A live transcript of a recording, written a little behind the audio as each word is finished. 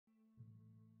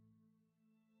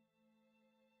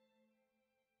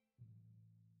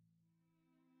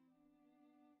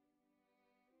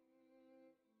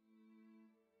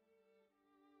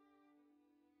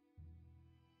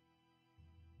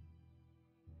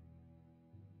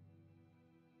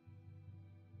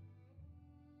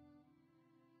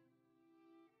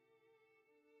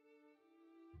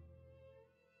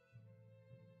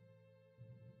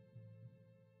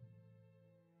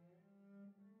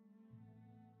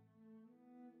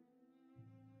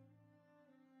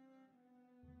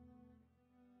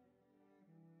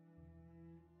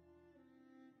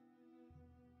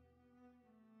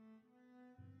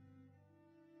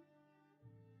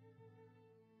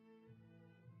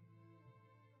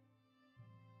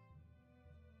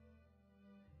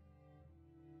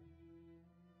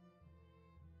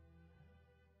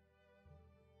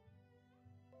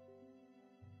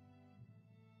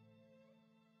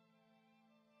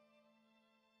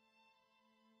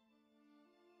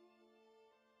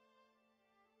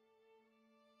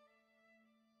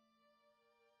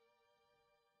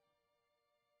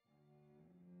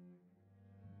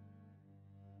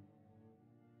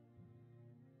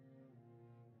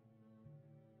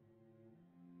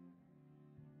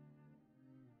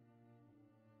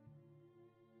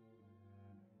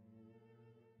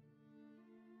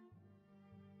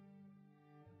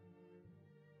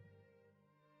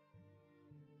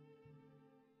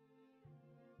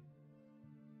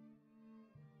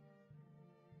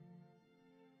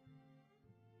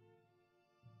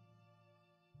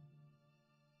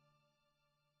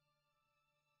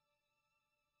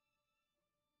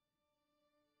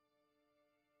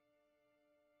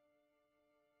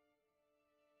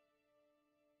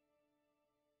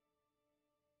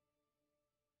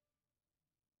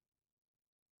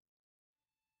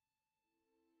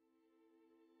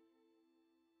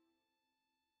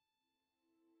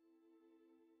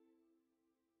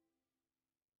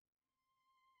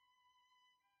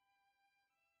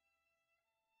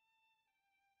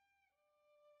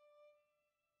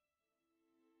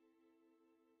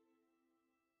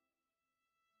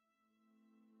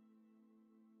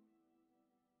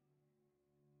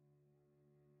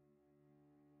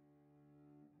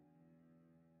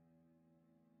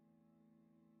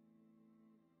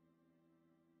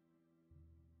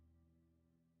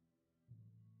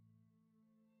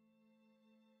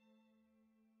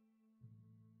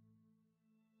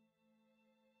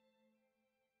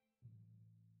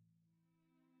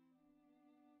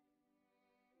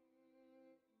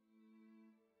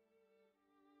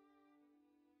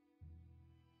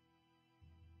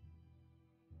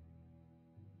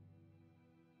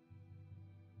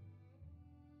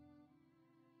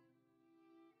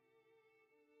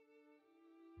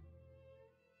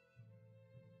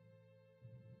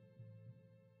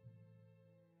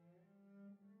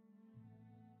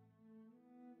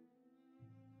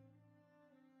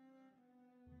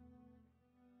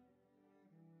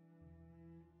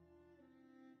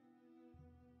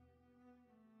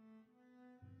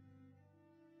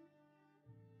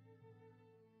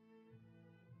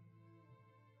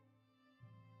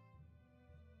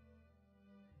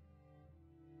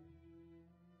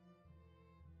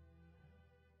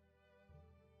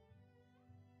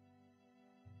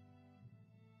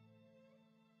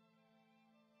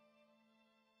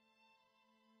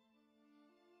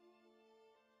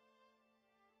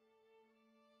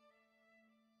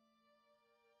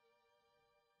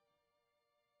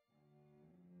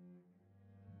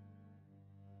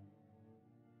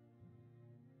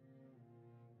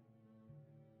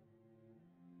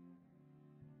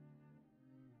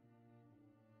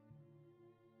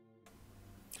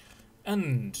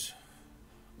And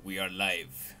we are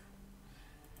live.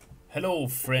 Hello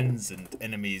friends and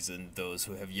enemies and those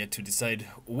who have yet to decide.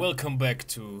 Welcome back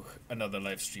to another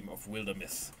live stream of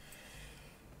Wildermyth.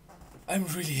 I'm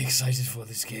really excited for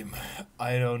this game.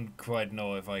 I don't quite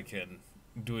know if I can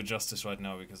do it justice right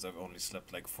now because I've only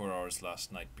slept like 4 hours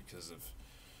last night because of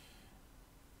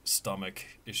stomach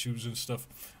issues and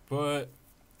stuff. But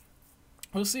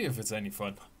we'll see if it's any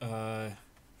fun.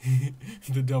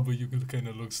 The W kind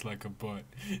of looks like a butt.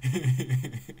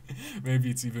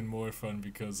 Maybe it's even more fun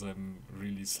because I'm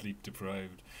really sleep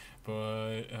deprived.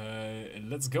 But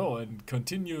let's go and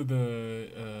continue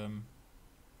the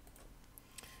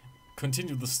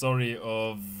story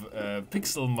of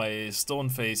Pixl, my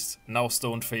now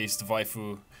stone-faced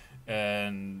waifu,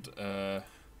 and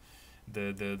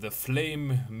the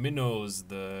flame Minnows,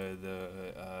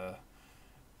 the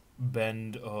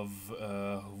band of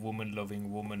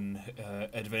woman-loving woman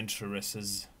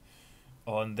adventuresses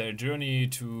on their journey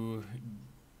to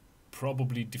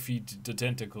probably defeat the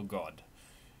tentacle god.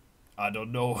 I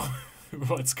don't know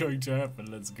what's going to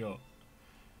happen. Let's go.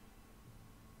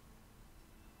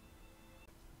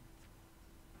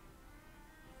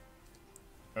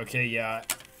 Okay, yeah.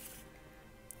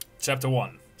 Chapter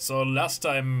 1. So last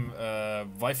time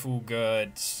waifu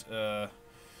got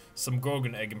some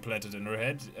Gorgon egg implanted in her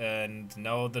head, and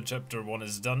now the chapter 1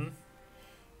 is done.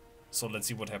 So let's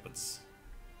see what happens.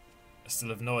 I still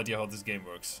have no idea how this game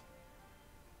works.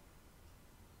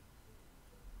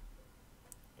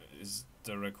 Is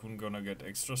the raccoon gonna get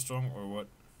extra strong or what?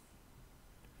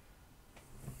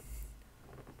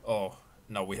 Oh,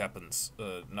 now we happens.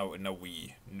 Now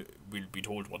we will be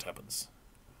told what happens.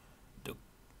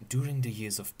 During the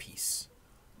years of peace,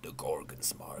 the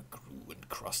Gorgon's mark grew and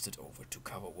crusted over to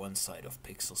cover one side of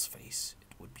Pixl's face.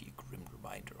 It would be a grim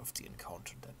reminder of the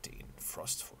encounter that day in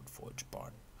Frostford Forge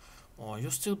Barn. Oh, you're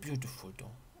still beautiful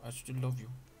though. I still love you.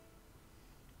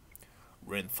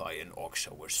 Renthai and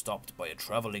Orksha were stopped by a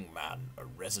traveling man, a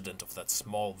resident of that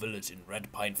small village in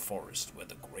Red Pine Forest where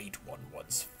the Great One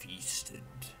once feasted.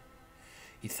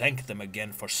 He thanked them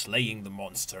again for slaying the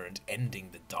monster and ending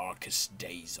the darkest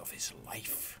days of his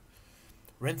life.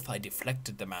 Renthai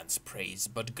deflected the man's praise,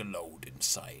 but glowed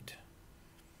inside.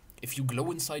 If you glow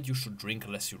inside, you should drink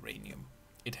less uranium.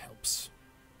 It helps.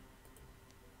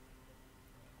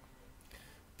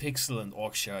 Pixl and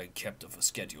Orksha kept up a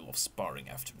schedule of sparring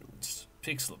afternoons.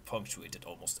 Pixl punctuated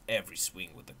almost every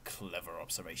swing with a clever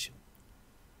observation.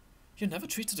 You never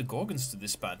treated the Gorgons to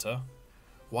this banter.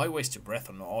 Why waste your breath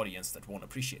on an audience that won't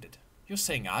appreciate it? You're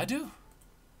saying I do?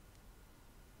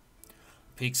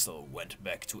 Pixl went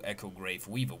back to Echo Grave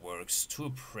Weaver Works to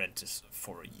apprentice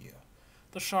for a year.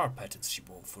 The sharp patterns she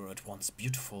wove were at once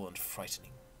beautiful and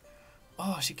frightening.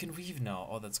 Oh, she can weave now.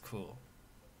 Oh, that's cool.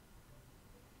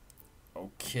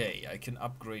 Okay, I can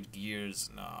upgrade gears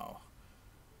now.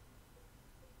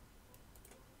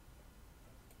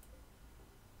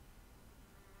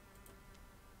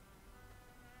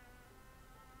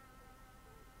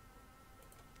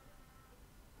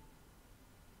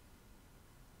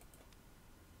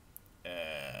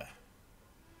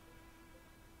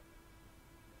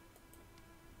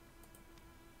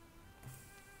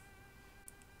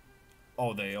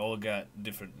 Oh, they all got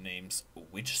different names.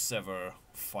 Witch Sever,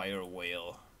 Fire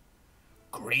Whale,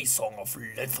 Grey Song of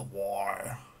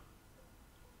Lithwar.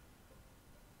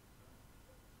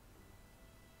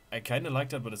 I kinda like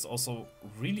that, but it's also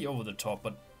really over the top.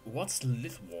 But what's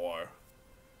Lithwar?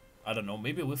 I don't know,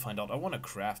 maybe we'll find out. I wanna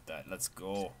craft that. Let's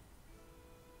go.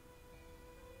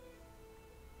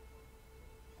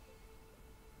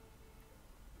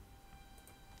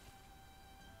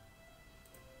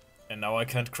 And now I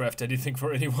can't craft anything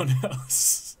for anyone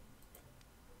else.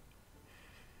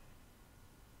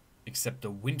 Except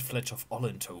the Windfletch of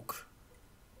Olentoke.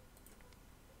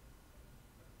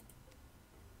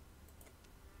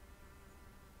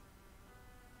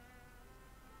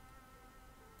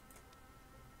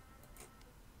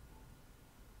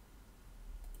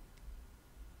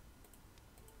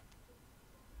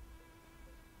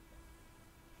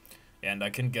 And I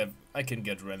can get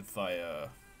Renthai a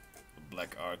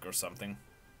black arc or something.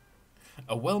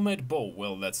 A well-made bow.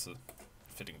 Well, that's a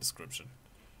fitting description.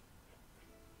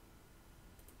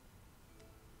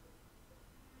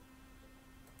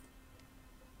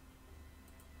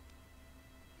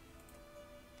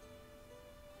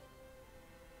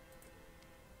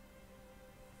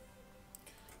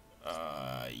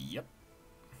 Yep.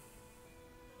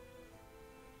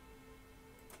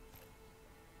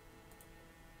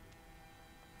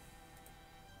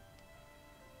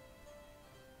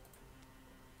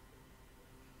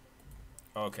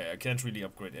 Okay, I can't really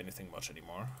upgrade anything much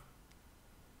anymore.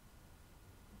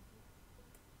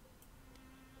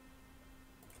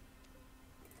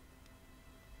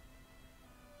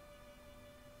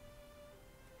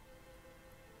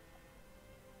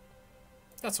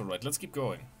 That's alright, let's keep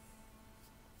going.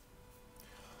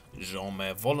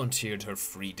 Jeanne volunteered her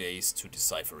 3 days to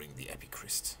deciphering the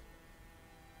Epicryst.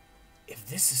 If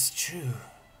this is true...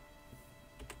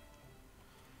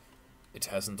 It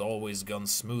hasn't always gone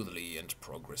smoothly, and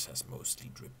progress has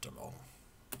mostly dripped along.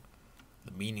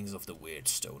 The meanings of the weird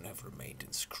stone have remained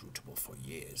inscrutable for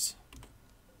years.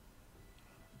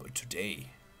 But today,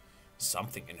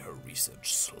 something in her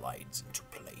research slides into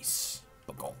place.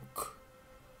 Bagonk.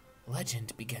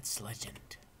 Legend begets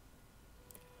legend.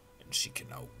 And she can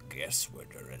now guess where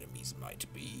their enemies might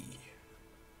be.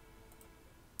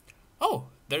 Oh,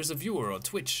 there's a viewer on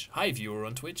Twitch. Hi, viewer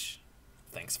on Twitch.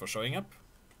 Thanks for showing up.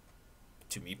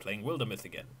 To me playing Wildermyth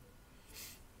again.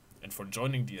 And for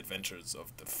joining the adventures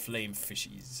of the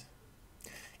Flamefishies.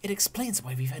 It explains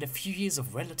why we've had a few years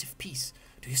of relative peace.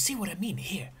 Do you see what I mean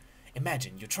here?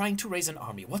 Imagine you're trying to raise an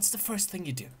army. What's the first thing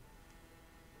you do?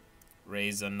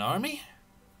 Raise an army?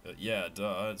 Yeah,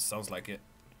 duh, it sounds like it.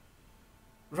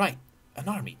 Right, an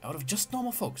army out of just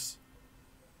normal folks.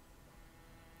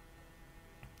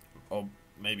 Oh,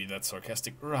 maybe that's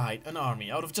sarcastic. Right, an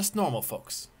army out of just normal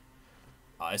folks.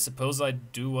 I suppose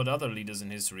I'd do what other leaders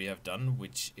in history have done,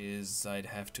 which is I'd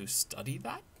have to study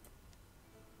that?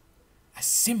 A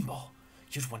symbol?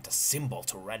 You'd want a symbol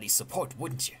to rally support,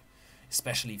 wouldn't you?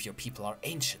 Especially if your people are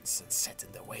ancients and set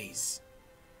in their ways.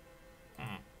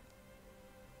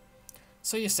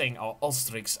 So you're saying our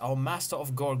Ulstrix, our master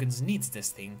of Gorgons, needs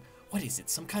this thing? What is it,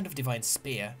 some kind of divine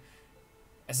spear?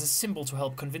 As a symbol to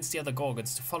help convince the other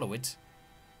Gorgons to follow it?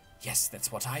 Yes,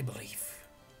 that's what I believe.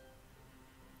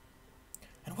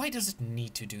 And why does it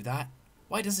need to do that?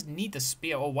 Why does it need the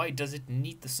spear, or why does it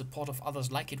need the support of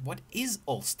others like it? What is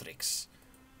Ulstrix?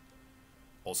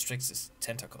 Ulstrix is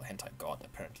tentacle hentai god,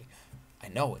 apparently. I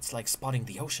know, it's like spotting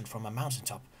the ocean from a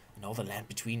mountaintop, and all the land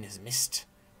between is mist.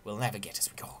 We'll navigate as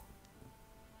we go.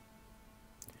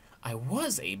 I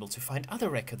was able to find other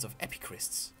records of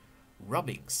epicrysts.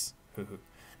 Rubbings.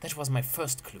 That was my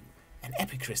first clue. An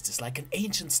epicryst is like an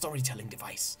ancient storytelling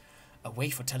device. A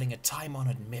way for telling a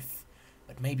time-honored myth,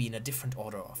 but maybe in a different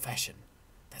order or fashion.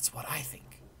 That's what I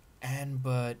think.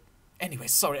 But anyway,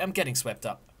 sorry, I'm getting swept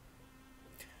up.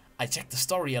 I checked the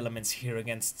story elements here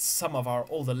against some of our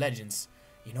older legends.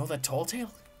 You know that tall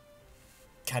tale?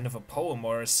 Kind of a poem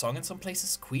or a song in some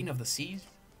places? Queen of the Seas?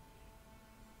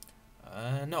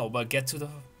 No, but get to the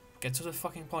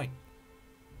fucking point.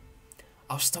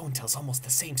 Our stone tells almost the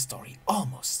same story.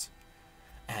 Almost.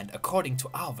 And according to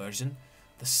our version,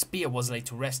 the spear was laid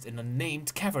to rest in a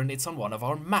named cavern. It's on one of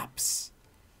our maps.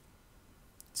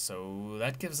 So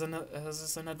that gives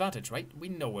us an advantage, right? We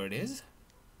know where it is.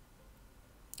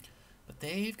 But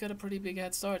they've got a pretty big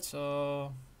head start,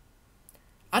 so...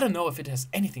 I don't know if it has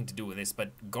anything to do with this,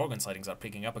 but Gorgon sightings are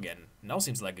picking up again. Now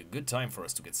seems like a good time for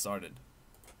us to get started.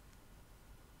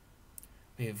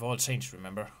 We've all changed,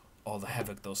 remember? All the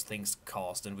havoc those things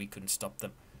caused, and we couldn't stop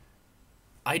them.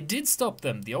 I did stop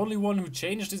them. The only one who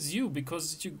changed is you,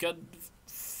 because you got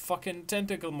fucking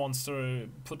tentacle monster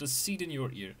put a seed in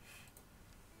your ear.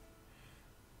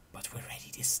 But we're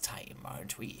ready this time,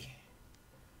 aren't we?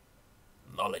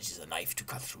 Knowledge is a knife to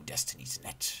cut through destiny's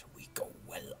net. We go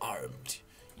well armed.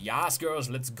 Yas, girls,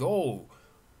 let's go.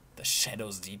 The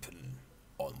shadows deepen.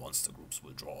 All monster groups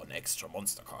will draw an extra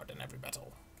monster card in every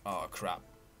battle. Oh, crap.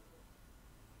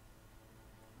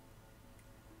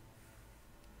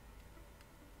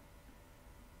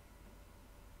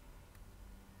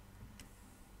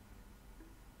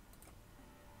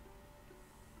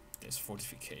 There's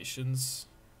fortifications.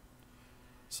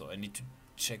 So I need to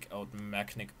check out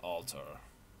Magnic Altar.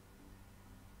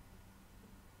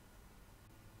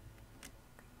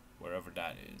 Wherever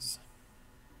that is.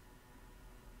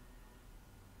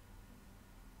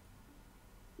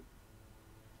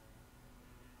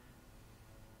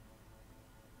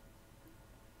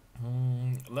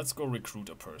 Let's go recruit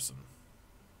a person.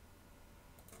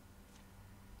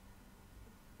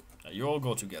 Now you all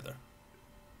go together.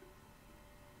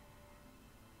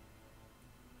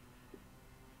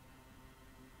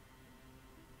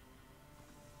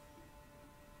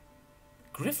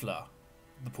 Griffla,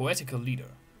 the poetical leader.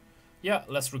 Yeah,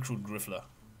 let's recruit Griffla.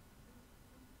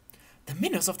 The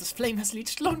Minnows of this flame has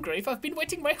reached Longgrave. I've been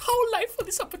waiting my whole life for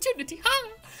this opportunity. Ha!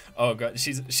 Oh god,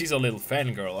 she's a little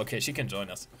fangirl. Okay, she can join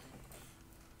us.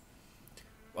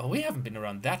 Well, we haven't been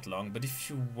around that long, but if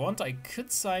you want, I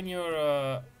could sign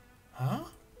your, Huh?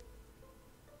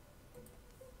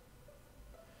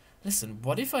 Listen,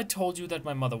 what if I told you that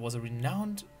my mother was a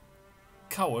renowned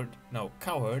coward? No,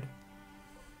 coward.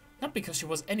 Not because she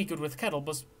was any good with cattle,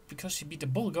 but because she beat the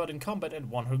bull god in combat and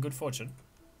won her good fortune.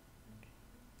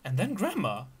 And then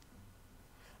Grandma.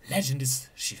 Legend is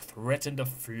she threatened a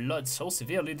flood so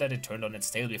severely that it turned on its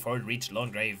tail before it reached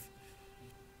Lonegrave.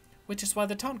 Which is why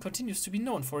the town continues to be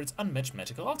known for its unmatched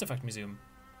magical artifact museum.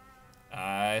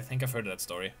 I think I've heard that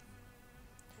story.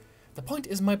 The point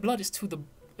is my blood is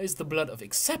the blood of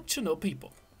exceptional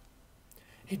people.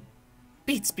 It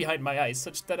beats behind my eyes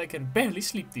such that I can barely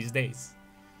sleep these days.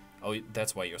 Oh,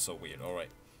 that's why you're so weird,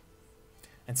 alright.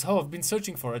 And so I've been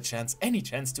searching for a chance, any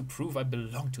chance to prove I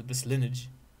belong to this lineage.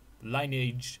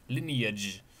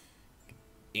 Lineage.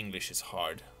 English is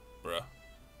hard, bruh.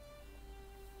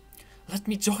 Let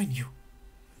me join you.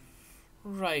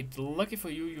 Right, lucky for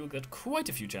you, you'll get quite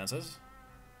a few chances.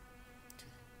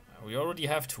 We already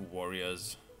have 2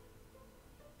 warriors.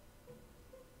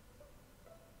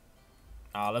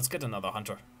 Let's get another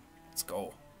hunter. Let's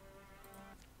go.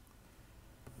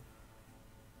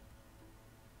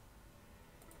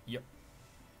 Yep.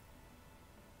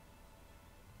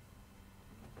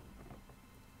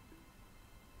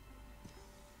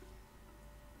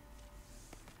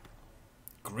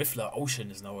 Griffler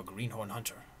Ocean is now a greenhorn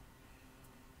hunter.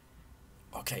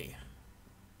 Okay.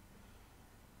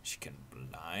 She can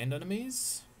blind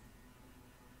enemies.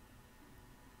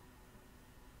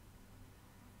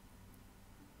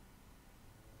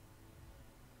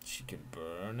 She can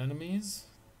burn enemies.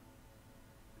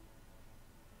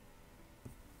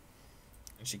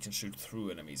 And she can shoot through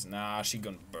enemies. Nah, she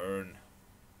gonna burn.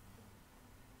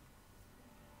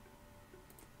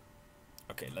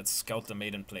 Okay, let's scout the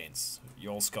Maiden Plains. You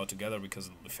all scout together because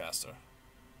it'll be faster.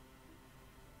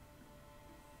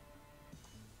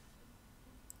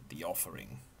 The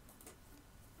offering.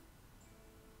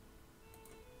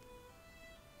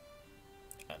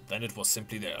 And then it was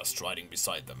simply there, striding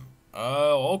beside them.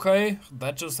 Okay,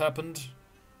 that just happened.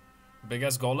 Big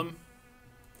ass golem.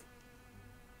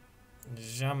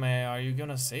 Jamais, are you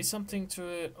gonna say something to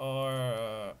it,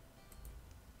 or...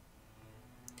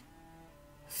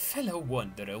 Fellow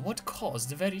wanderer, what caused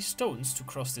the very stones to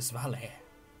cross this valley?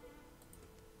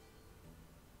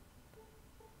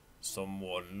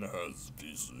 Someone has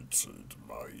visited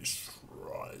my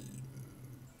shrine.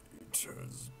 It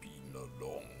has been a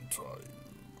long time.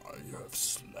 I have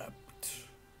slept.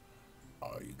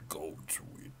 I go to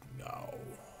it now.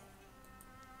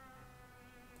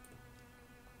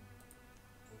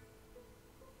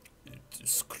 It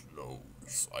is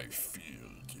close. I feel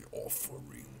the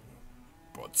offering.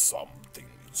 But something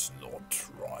is not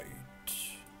right.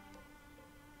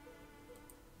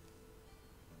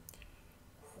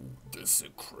 Who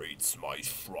desecrates my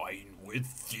shrine with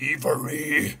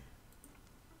thievery?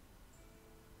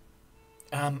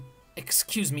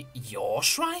 Excuse me, your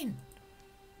shrine?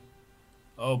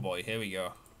 Oh boy, here we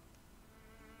go.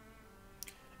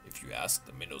 If you ask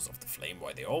the Minnows of the Flame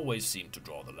why they always seem to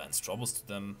draw the land's troubles to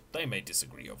them, they may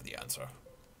disagree over the answer.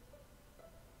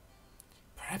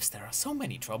 Perhaps there are so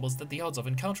many troubles that the odds of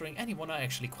encountering anyone are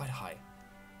actually quite high.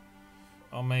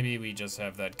 Or maybe we just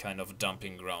have that kind of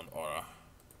dumping ground aura.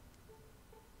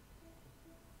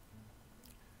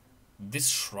 This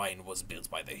shrine was built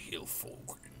by the hill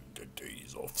folk in the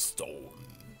days of stone,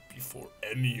 before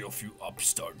any of you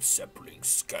upstart saplings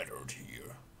scattered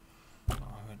here.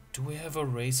 Do we have a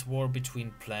race war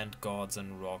between plant gods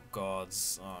and rock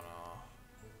gods? Oh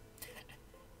no.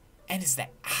 And is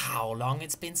that how long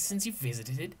it's been since you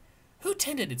visited it? Who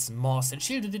tended its moss and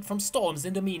shielded it from storms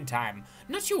in the meantime?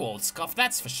 Not you, old scuff,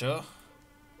 that's for sure.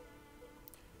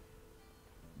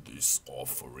 This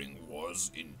offering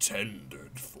was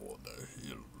intended for the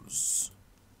hills.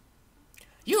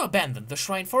 You abandoned the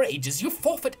shrine for ages. You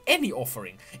forfeit any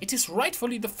offering. It is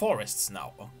rightfully the forest's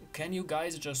now. Can you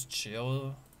guys just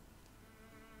chill?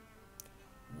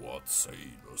 What say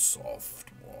the soft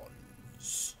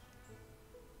ones?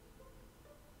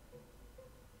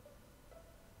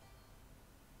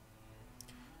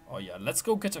 Oh yeah, let's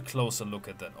go get a closer look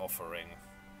at that offering.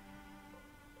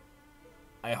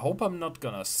 I hope I'm not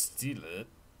gonna steal it.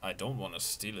 I don't want to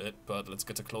steal it, but let's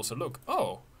get a closer look.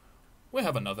 Oh, we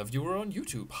have another viewer on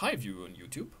YouTube. Hi, viewer on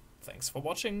YouTube. Thanks for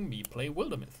watching me play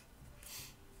Wildermyth.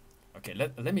 Okay,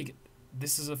 let me get...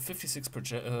 This is a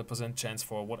 56% chance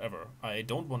for whatever. I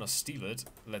don't want to steal it.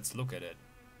 Let's look at it.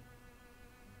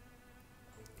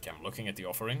 Okay, I'm looking at the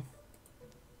offering.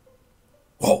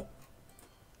 Whoa!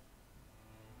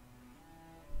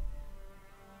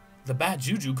 The bad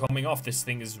juju coming off this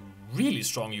thing is really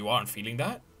strong. You aren't feeling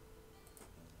that?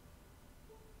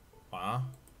 Huh?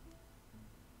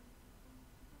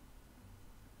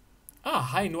 Ah,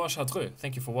 hi Noir Chartreux.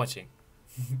 Thank you for watching.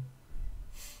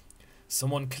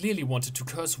 Someone clearly wanted to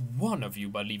curse one of you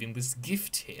by leaving this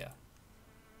gift here.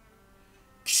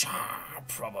 Pshaw,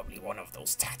 probably one of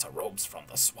those tatter robes from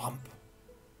the swamp.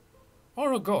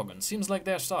 Or a Gorgon, seems like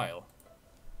their style.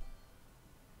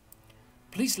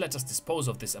 Please let us dispose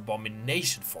of this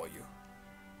abomination for you.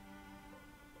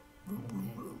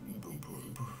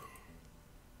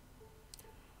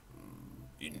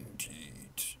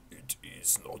 Indeed, it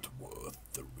is not worth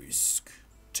the risk.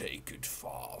 Take it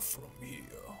far from here.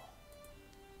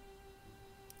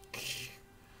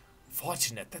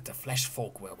 Fortunate that the flesh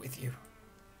folk were with you.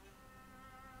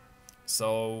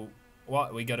 So,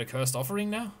 what, we got a cursed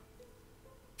offering now?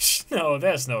 No,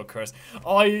 there's no curse.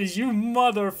 Oh, you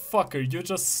motherfucker, you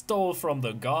just stole from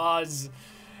the gods.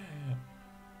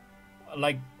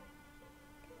 Like,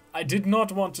 I did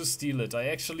not want to steal it. I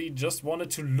actually just wanted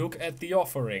to look at the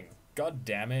offering. God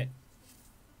damn it.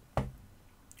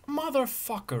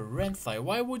 Motherfucker, Renthai,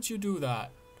 why would you do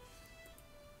that?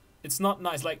 It's not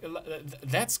nice. Like,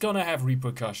 that's gonna have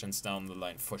repercussions down the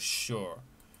line, for sure.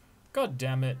 God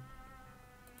damn it.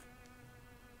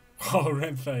 Oh,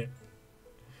 Renthai.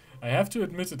 I have to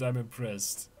admit it, I'm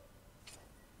impressed.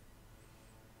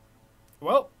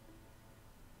 Well,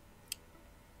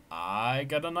 I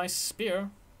got a nice spear.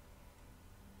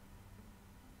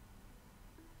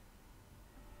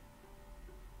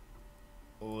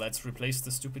 Let's replace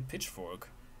the stupid pitchfork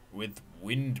with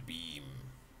wind beam.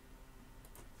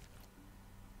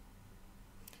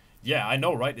 Yeah, I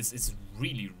know, right? It's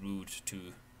really rude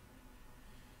to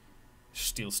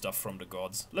steal stuff from the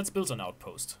gods. Let's build an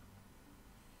outpost.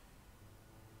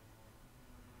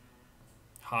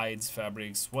 Hides,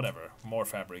 fabrics, whatever. More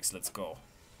fabrics, let's go.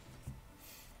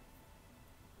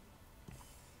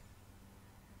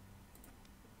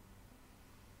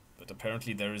 But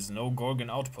apparently there is no Gorgon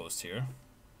outpost here.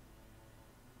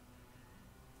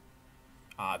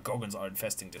 Ah, Gorgons are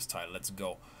infesting this tile, let's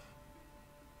go.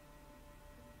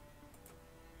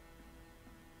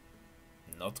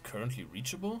 Not currently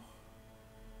reachable?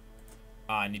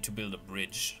 Ah, I need to build a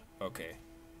bridge. Okay.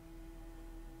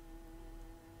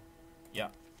 Yeah,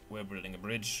 we're building a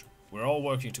bridge. We're all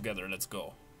working together, let's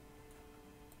go.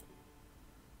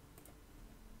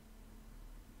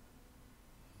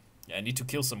 Yeah, I need to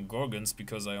kill some Gorgons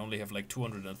because I only have like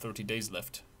 230 days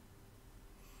left.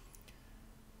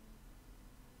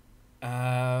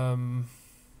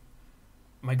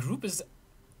 My group is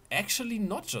actually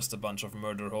not just a bunch of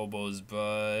murder hobos,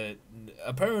 but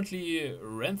apparently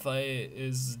Renthai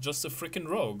is just a freaking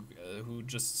rogue who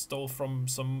just stole from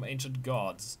some ancient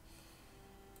gods.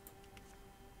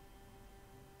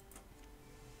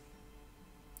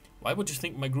 Why would you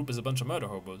think my group is a bunch of murder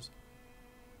hobos?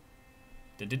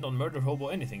 They did not murder hobo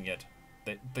anything yet.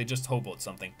 They just hoboed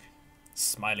something.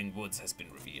 Smiling Woods has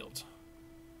been revealed.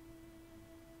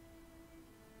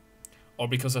 Or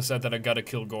because I said that I gotta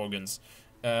kill Gorgons.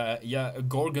 Yeah,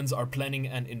 Gorgons are planning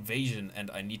an invasion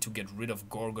and I need to get rid of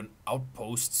Gorgon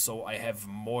outposts so I have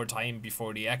more time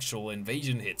before the actual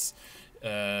invasion hits.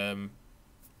 Yeah,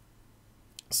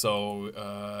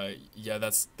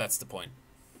 that's the point.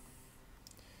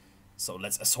 So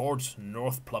let's assault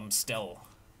North Plum Stell.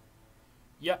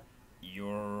 Yeah,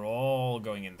 you're all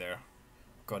going in there.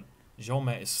 God,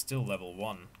 Jaume is still level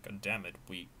 1. God damn it,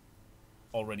 we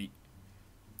already...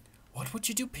 What would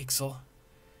you do, Pixl,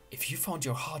 if you found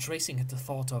your heart racing at the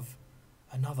thought of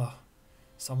another,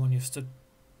 someone you stood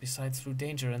beside through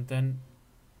danger and then...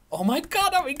 Oh my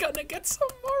god, are we gonna get some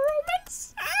more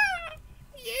romance? Ah!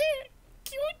 Yeah!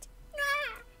 Cute!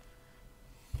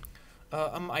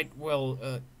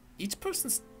 Ah! Each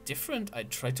person's different.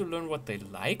 I'd try to learn what they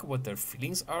like, what their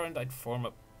feelings are, and I'd form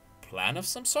a plan of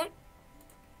some sort.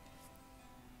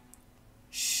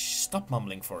 Shh, stop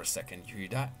mumbling for a second, you hear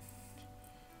that?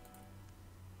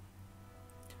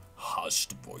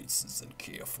 Hushed voices and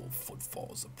careful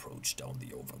footfalls approach down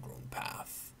the overgrown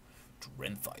path. To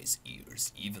Renthai's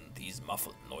ears, even these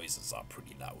muffled noises are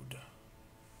pretty loud.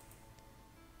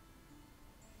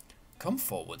 Come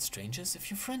forward, strangers.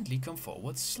 If you're friendly, come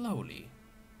forward slowly.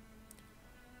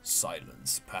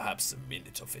 Silence, perhaps a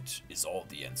minute of it, is all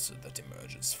the answer that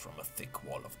emerges from a thick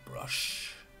wall of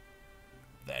brush.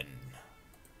 Then...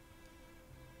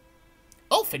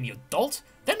 Ulfin, you dolt!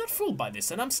 They're not fooled by this,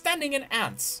 and I'm standing in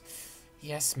ants.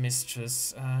 Yes,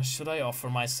 mistress. Should I offer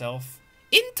myself?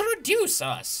 Introduce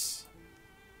us!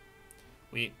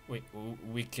 We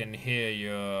can hear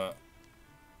your...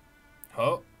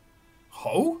 Ho?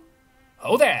 Ho?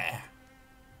 Ho there!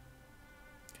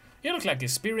 You look like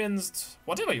experienced,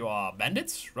 whatever you are,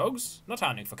 bandits, rogues, not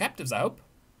hunting for captives, I hope.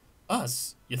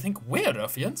 Us? You think we're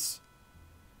ruffians?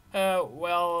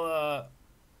 Oh,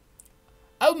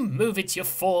 move it, you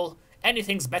fool.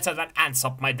 Anything's better than ants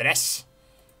up my dress.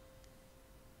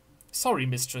 Sorry,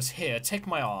 mistress. Here, take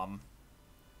my arm.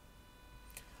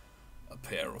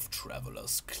 pair of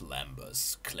travelers,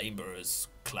 clambers,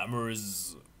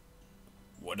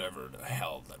 whatever the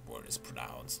hell that word is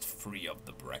pronounced, free of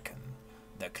the bracken,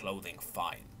 their clothing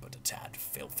fine but a tad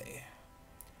filthy.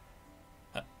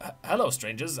 Hello,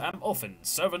 strangers. I'm Ulfin,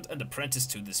 servant and apprentice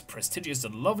to this prestigious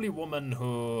and lovely woman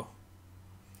who...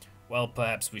 Well,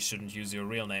 perhaps we shouldn't use your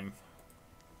real name.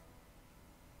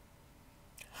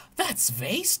 That's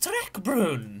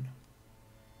Weistreckbrunn!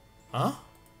 Huh?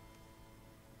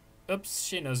 Oops,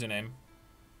 she knows your name.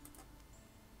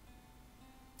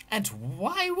 And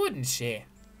why wouldn't she?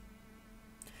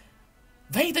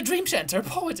 They, the dream chanter,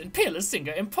 poet and peerless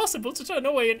singer, impossible to turn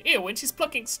away an ear when she's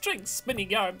plucking strings,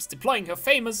 spinning yarns, deploying her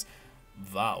famous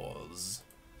vowels.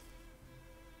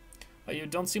 Oh, you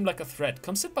don't seem like a threat.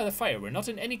 Come sit by the fire. We're not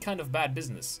in any kind of bad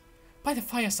business. By the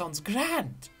fire sounds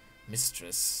grand,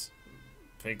 Mistress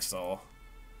Pixl.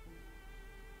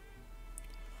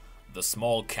 The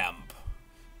small camp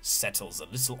settles a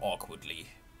little awkwardly.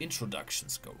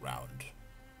 Introductions go round.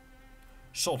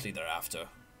 Shortly thereafter,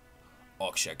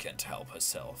 Oksha can't help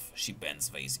herself. She bends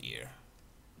Vei's ear.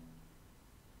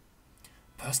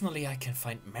 Personally, I can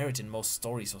find merit in most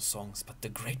stories or songs, but the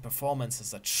great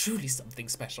performances are truly something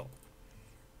special.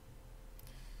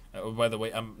 By the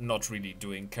way, I'm not really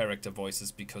doing character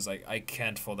voices because I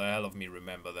can't for the hell of me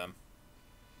remember them.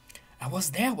 I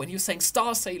was there when you sang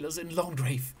Star Sailors in Lone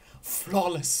Grave.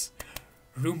 Flawless.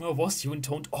 Rumor was you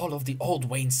intoned all of the old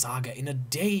Wayne saga in a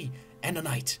day and a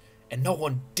night, and no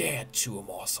one dared chew a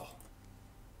morsel.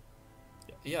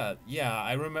 Yeah,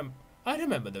 I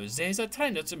remember those days. I try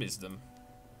not to miss them.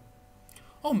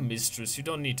 Oh, mistress, you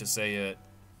don't need to say it.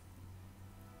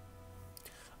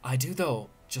 I do, though.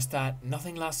 Just that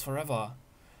nothing lasts forever.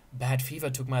 Bad fever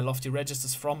took my lofty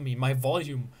registers from me. My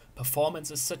volume. Performance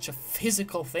is such a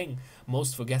physical thing.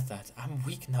 Most forget that. I'm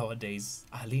weak nowadays.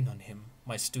 I lean on him,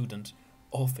 my student,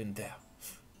 off in there.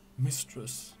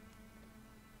 Mistress.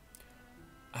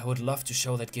 I would love to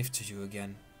show that gift to you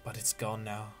again, but it's gone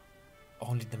now.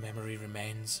 Only the memory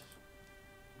remains.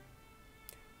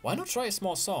 Why not try a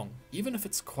small song? Even if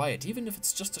it's quiet, even if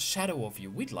it's just a shadow of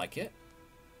you, we'd like it.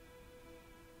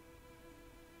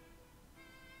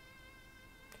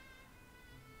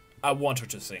 I want her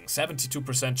to sing.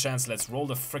 72% chance, let's roll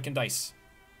the frickin' dice.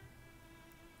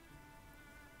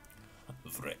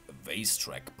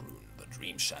 Weistreckbrunn, the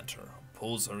dream chanter,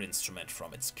 pulls her instrument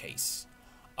from its case.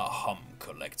 A hum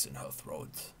collects in her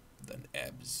throat, then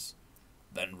ebbs,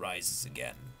 then rises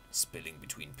again, spilling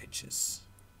between pitches.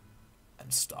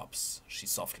 And stops. She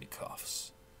softly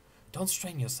coughs. Don't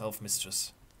strain yourself,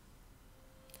 mistress.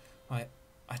 I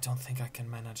don't think I can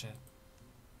manage it.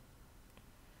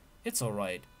 It's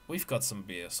alright. We've got some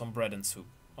beer, some bread and soup.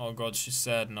 Oh god, she's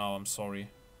sad now, I'm sorry.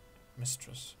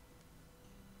 Mistress.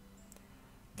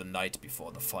 The night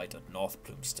before the fight at North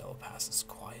Plume still passes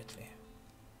quietly.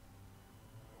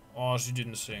 Oh, she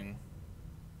didn't sing.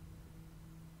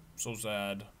 So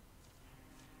sad.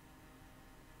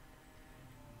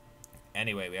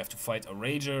 Anyway, we have to fight a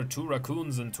rager, 2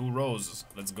 raccoons, and 2 roses.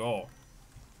 Let's go.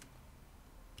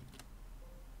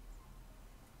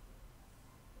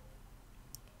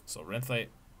 So, Renthei.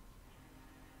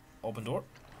 Open door.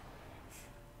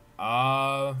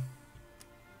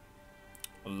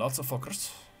 Lots of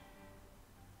fuckers.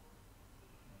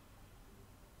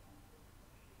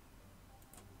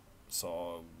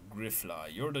 So, Griffla,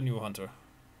 you're the new hunter.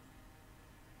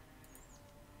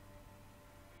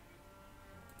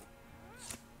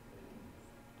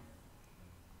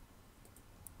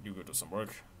 You go do some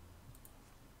work.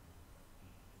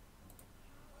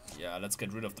 Yeah, let's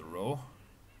get rid of the row.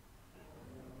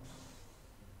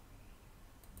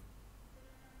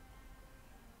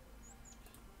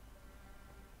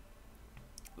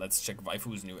 Let's check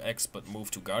Waifu's new ex, but move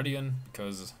to Guardian,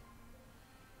 because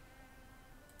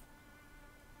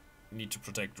need to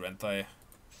protect Renthei.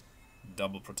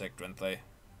 Double protect Renthei.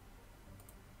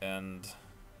 And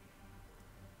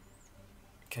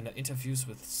can I interfuse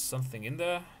with something in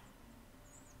there?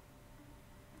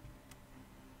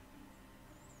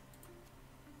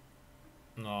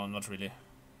 No, not really.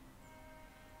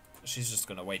 She's just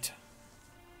gonna wait.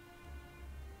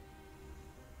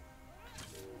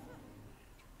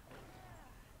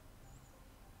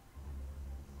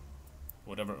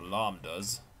 Whatever alarm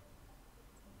does.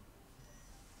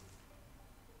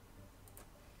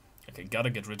 Okay, gotta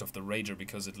get rid of the rager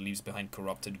because it leaves behind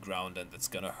corrupted ground and it's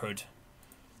gonna hurt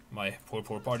my poor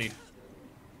party.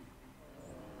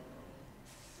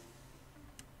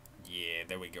 Yeah,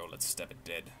 there we go, let's stab it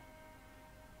dead.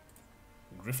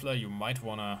 Griffla, you might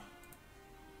wanna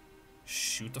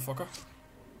shoot the fucker.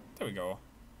 There we go.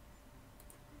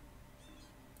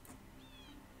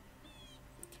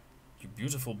 You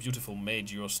beautiful, beautiful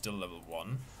maid, you're still level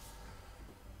 1.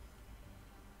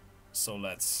 So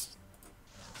let's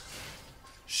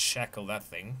shackle that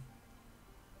thing.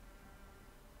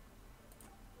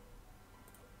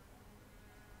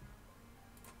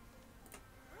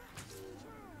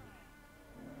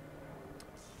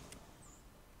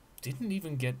 Didn't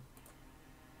even get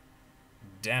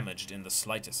damaged in the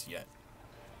slightest yet.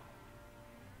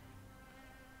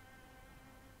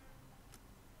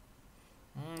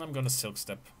 I'm gonna silk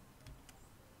step.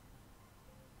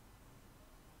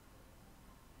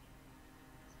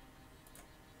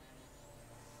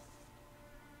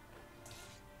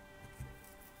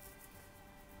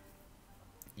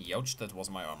 Youch, that was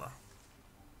my armor.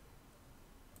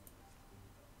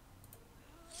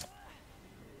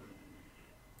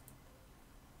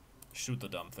 Shoot the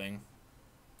dumb thing.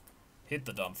 Hit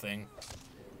the dumb thing.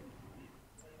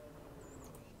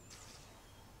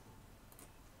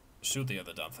 Shoot the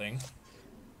other dumb thing.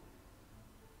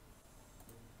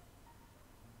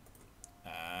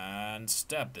 And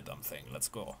stab the dumb thing. Let's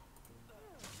go.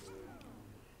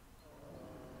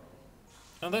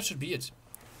 And that should be it.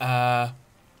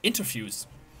 Interfuse.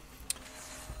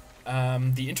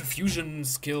 The interfusion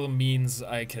skill means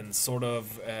I can sort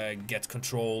of get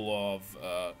control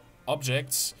of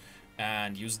objects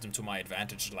and use them to my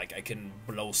advantage. Like I can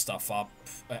blow stuff up.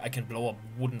 I can blow up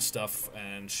wooden stuff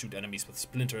and shoot enemies with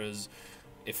splinters.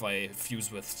 If I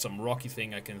fuse with some rocky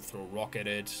thing, I can throw rock at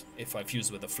it. If I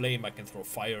fuse with a flame, I can throw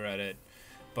fire at it.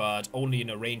 But only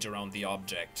in a range around the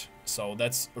object. So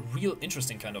that's a real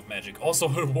interesting kind of magic. Also,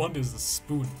 her wand is a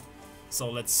spoon.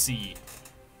 So let's see.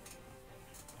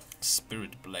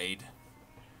 Spirit Blade.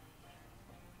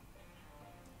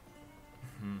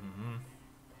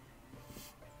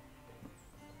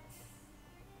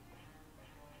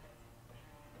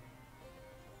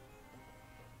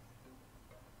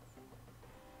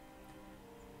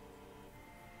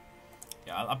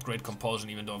 Yeah, I'll upgrade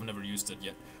Compulsion even though I've never used it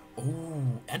yet. Oh,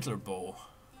 Antler Bow.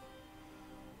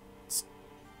 Let's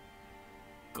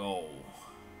go.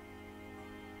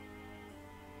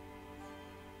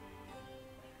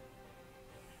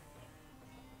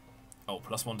 Oh,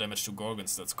 +1 damage to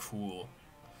Gorgons, that's cool.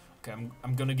 Okay,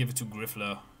 I'm gonna give it to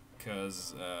Griffler,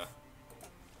 because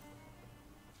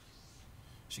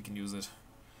she can use it.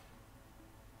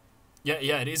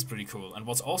 Yeah, it is pretty cool. And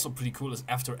what's also pretty cool is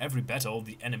after every battle,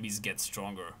 the enemies get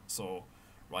stronger. So,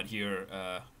 right here,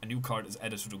 a new card is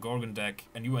added to the Gorgon deck.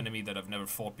 A new enemy that I've never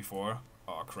fought before.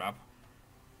 Oh, crap.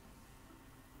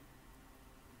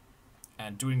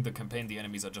 And during the campaign, the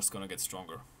enemies are just gonna get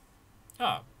stronger.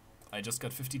 Ah, I just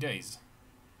got 50 days.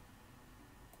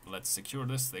 Let's secure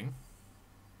this thing.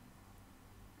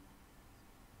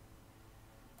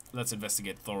 Let's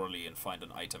investigate thoroughly and find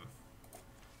an item.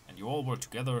 And you all work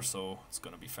together, so it's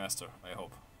gonna be faster, I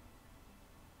hope.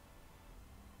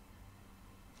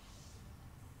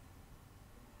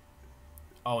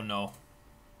 Oh no.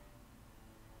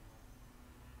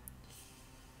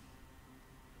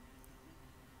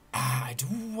 I do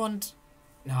want...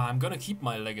 Nah, I'm gonna keep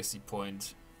my legacy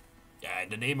point. Yeah, in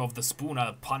the name of the spoon,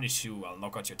 I'll punish you. I'll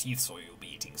knock out your teeth so you'll be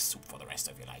eating soup for the rest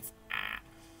of your life.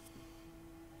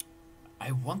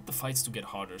 I want the fights to get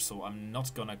harder, so I'm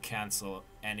not gonna cancel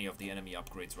any of the enemy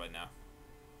upgrades right now.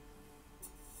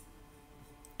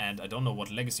 And I don't know what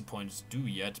legacy points do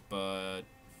yet, but...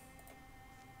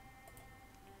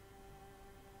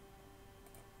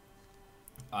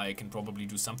 I can probably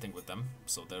do something with them,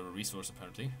 so they're a resource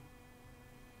apparently.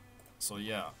 So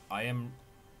yeah, I am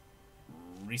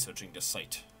researching the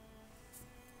site.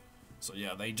 So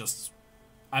yeah, they just...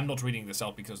 I'm not reading this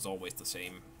out because it's always the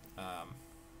same.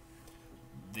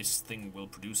 This thing will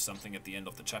produce something at the end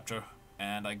of the chapter.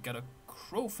 And I got a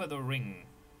crow feather ring.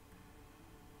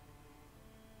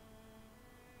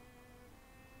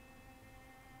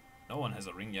 No one has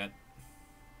a ring yet.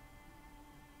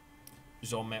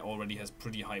 Jeanme already has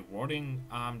pretty high warding.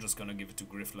 I'm just gonna give it to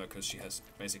Griffler because she has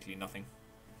basically nothing.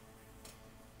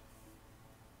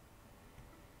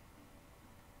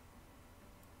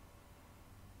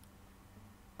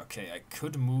 Okay, I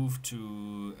could move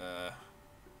to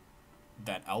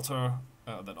that altar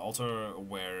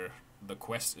where the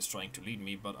quest is trying to lead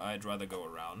me, but I'd rather go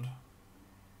around.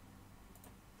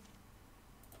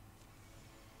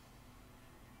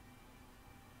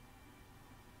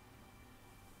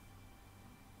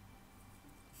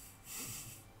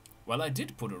 Well, I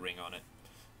did put a ring on it.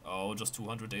 Oh, just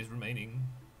 200 days remaining.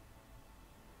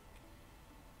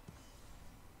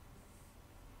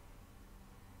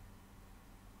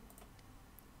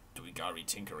 Duigari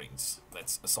tinkerings.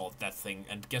 Let's assault that thing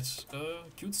and get a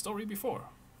cute story before.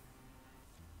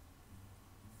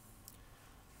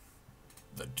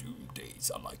 The Doom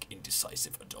Days are like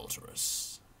indecisive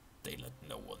adulterers. They let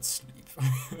no one sleep.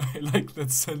 I like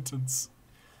that sentence.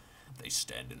 They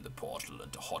stand in the portal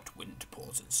and the hot wind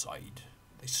pours inside.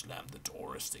 They slam the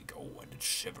door as they go and it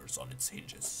shivers on its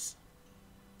hinges.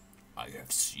 I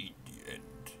have seen the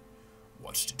end,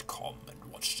 watched it come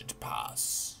and watched it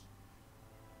pass.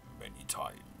 Many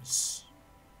times.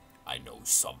 I know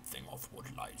something of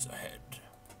what lies ahead.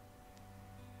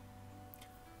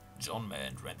 John May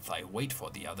and Renthai wait for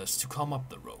the others to come up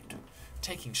the road,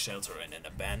 taking shelter in an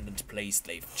abandoned place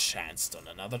they've chanced on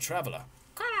another traveler.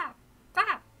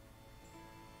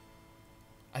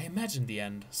 I imagine the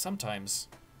end, sometimes.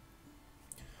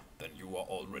 Then you are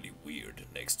already weird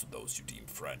next to those you deem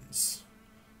friends.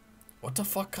 What the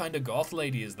fuck kind of goth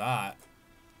lady is that?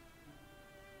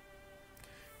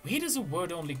 Weird is a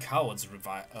word only cowards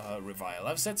revile.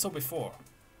 I've said so before.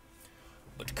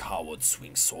 But cowards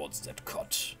swing swords that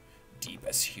cut. Deep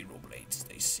as hero blades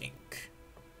they sink.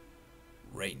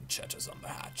 Rain chatters on the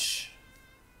hatch.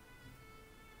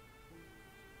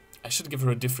 I should give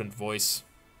her a different voice.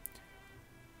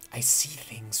 I see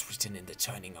things written in the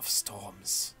churning of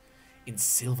storms. In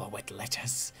silver wet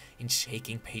letters, in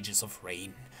shaking pages of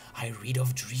rain. I read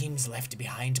of dreams left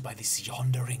behind by this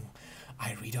yondering.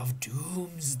 I read of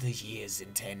dooms the years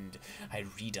intend. I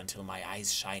read until my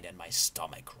eyes shine and my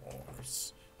stomach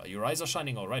roars. Your eyes are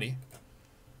shining already.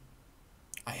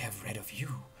 I have read of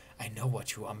you. I know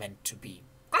what you are meant to be.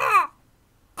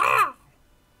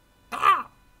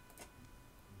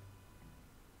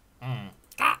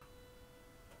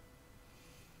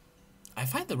 I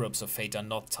find the ropes of fate are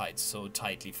not tied so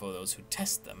tightly for those who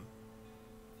test them.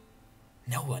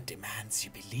 No one demands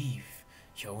you believe.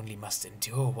 You only must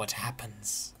endure what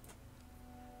happens.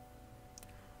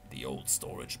 The old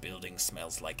storage building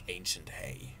smells like ancient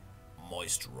hay,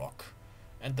 moist rock,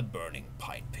 and the burning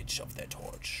pine pitch of their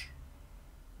torch.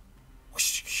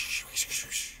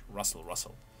 Rustle,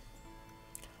 rustle.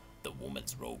 The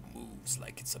woman's robe moves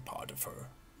like it's a part of her.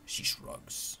 She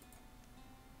shrugs.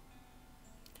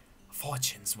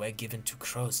 Fortunes were given to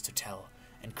crows to tell,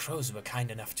 and crows were kind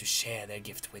enough to share their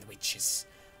gift with witches.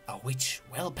 A witch,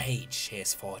 well paid,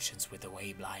 shares fortunes with the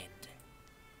way blind.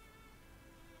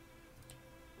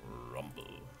 Rumble.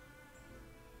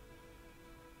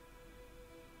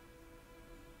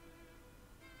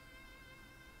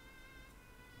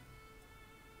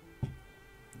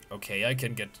 Okay, I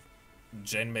can get...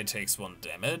 Genmei takes 1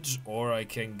 damage, or I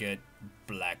can get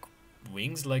black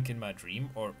wings like in my dream,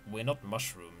 or we're not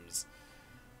mushrooms.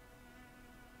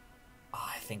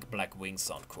 I think black wings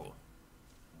sound cool.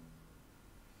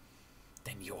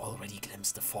 Then you already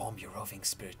glimpse the form your roving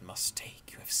spirit must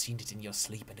take. You have seen it in your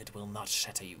sleep and it will not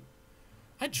shatter you.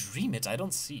 I dream it, I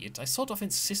don't see it. I sort of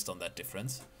insist on that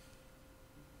difference.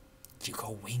 You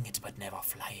go winged but never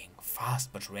flying,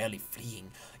 fast but rarely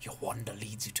fleeing. Your wander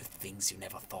leads you to things you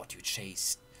never thought you'd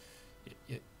chase.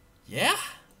 Yeah?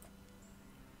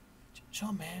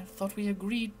 Jean-Mère, thought we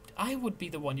agreed I would be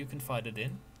the one you confided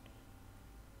in.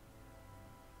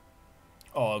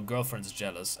 Oh, girlfriend's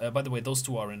jealous. By the way, those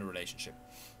two are in a relationship.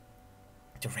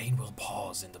 The rain will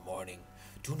pause in the morning.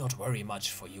 Do not worry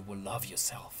much, for you will love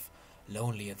yourself,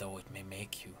 lonelier though it may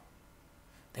make you.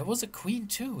 There was a queen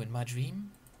too in my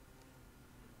dream.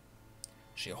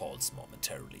 She halts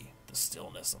momentarily, the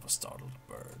stillness of a startled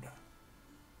bird.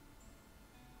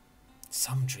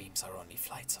 Some dreams are only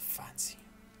flights of fancy.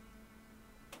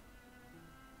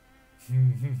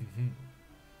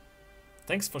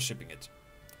 Thanks for shipping it.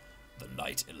 The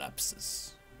night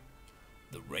elapses.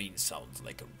 The rain sounds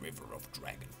like a river of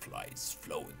dragonflies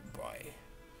flowing by.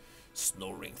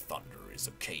 Snoring thunder is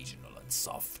occasional and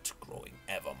soft, growing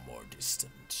ever more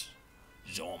distant.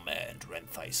 Jean-Mère and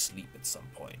Renthai sleep at some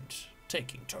point,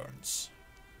 taking turns.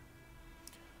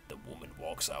 The woman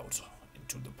walks out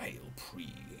into the pale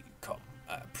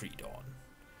pre-dawn,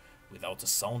 without a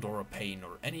sound or a pain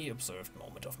or any observed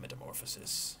moment of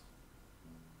metamorphosis.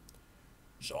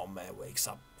 Jean-Mère wakes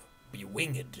up,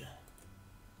 bewinged.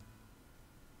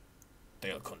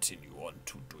 They'll continue on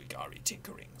to Duigari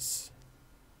tinkerings.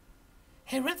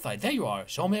 Hey Renthai, there you are.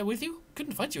 Jean-Mère with you?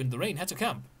 Couldn't find you in the rain, had to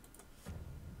camp.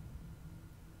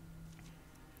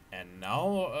 And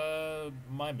now,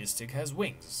 my mystic has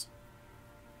wings.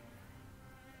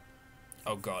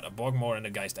 Oh god, a Bogmore and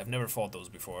a Geist. I've never fought those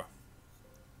before.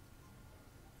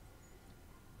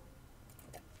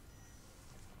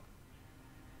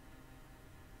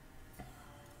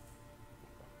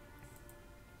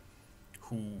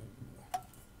 Who?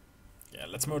 Yeah,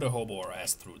 let's murder hobo our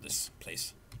ass through this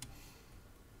place.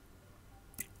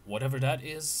 Whatever that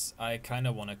is, I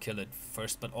kinda wanna kill it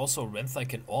first, but also Renthai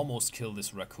can almost kill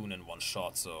this raccoon in one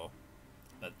shot, so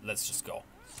let's just go.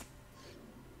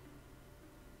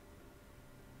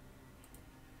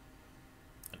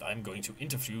 I'm going to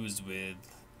interfuse with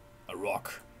a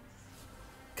rock.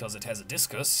 Because it has a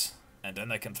discus. And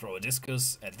then I can throw a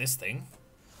discus at this thing.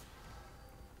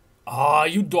 Ah,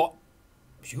 you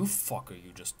fucker,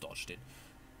 you just dodged it.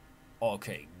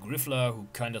 Okay, Griffler, who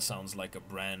kinda sounds like a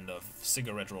brand of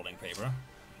cigarette rolling paper.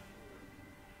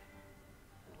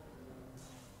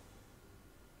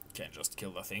 Can't just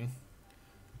kill the thing.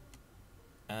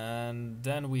 And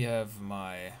then we have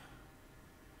my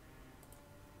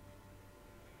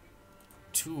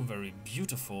two very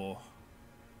beautiful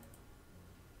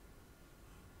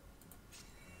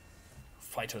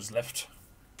fighters left.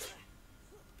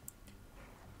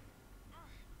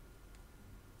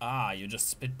 Ah, you just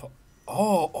spit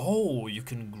oh, you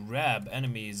can grab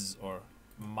enemies or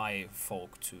my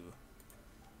folk too.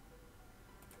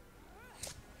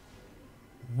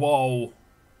 Whoa.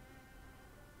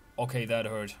 Okay, that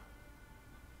hurt.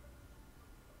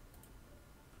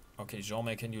 Okay,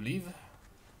 Jean-May, can you leave?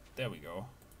 There we go.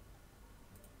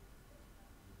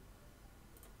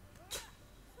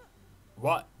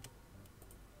 What?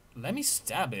 Let me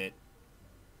stab it.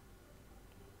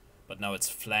 But now it's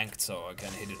flanked, so I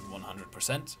can hit it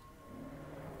 100%.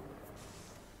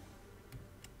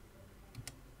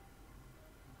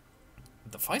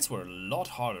 The fights were a lot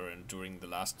harder during the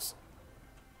last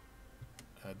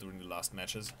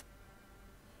matches.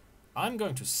 I'm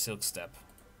going to Silk Step.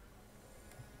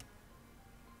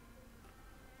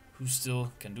 Who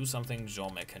still can do something?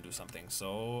 Jean-May can do something.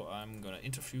 So I'm gonna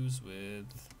interfuse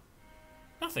with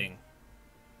nothing.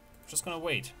 Just gonna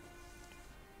wait.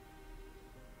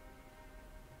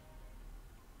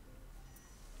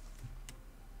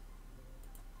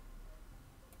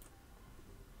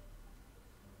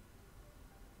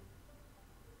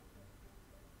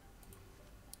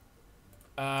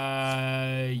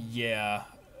 Yeah.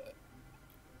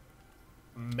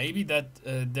 Maybe that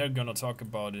they're gonna talk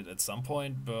about it at some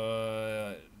point,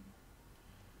 but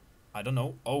I don't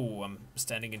know. Oh, I'm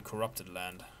standing in corrupted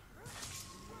land.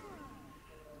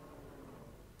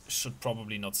 Should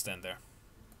probably not stand there.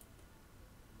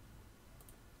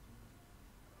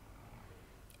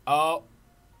 Oh.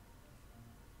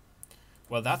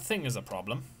 Well, that thing is a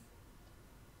problem.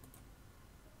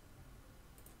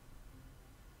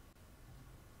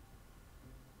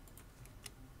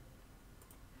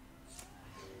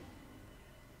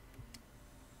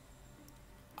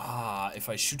 Ah, if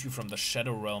I shoot you from the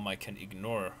Shadow Realm, I can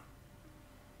ignore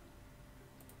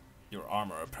your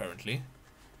armor, apparently.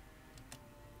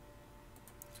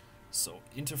 So,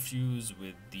 interfuse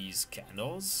with these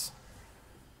candles.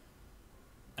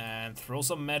 And throw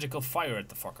some magical fire at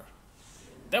the fucker.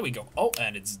 There we go. Oh,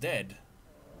 and it's dead.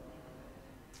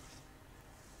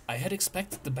 I had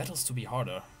expected the battles to be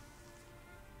harder.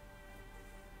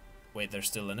 Wait, there's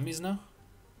still enemies now?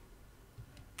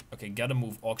 Okay, gotta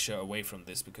move Oksha away from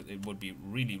this because it would be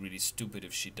really, really stupid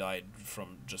if she died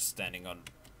from just standing on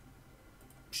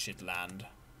shit land.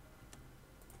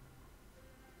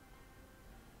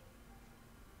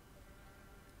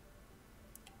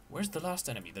 Where's the last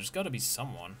enemy? There's gotta be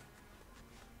someone.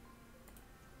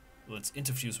 Let's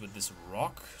interfuse with this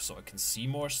rock so I can see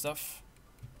more stuff.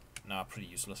 Nah, pretty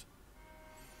useless.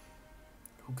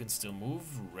 Who can still move?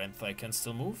 Renthai can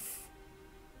still move.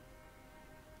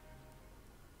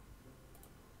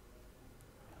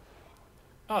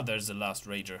 Ah, there's the last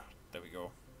rager. There we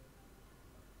go.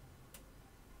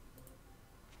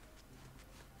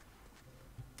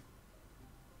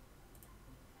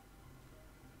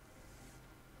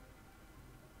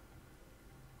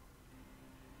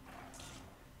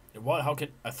 What? How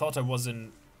can I thought I was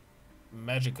in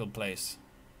magical place.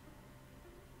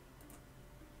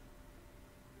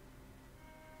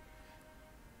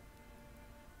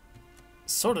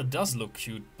 Sorta does look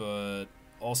cute, but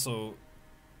also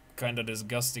kinda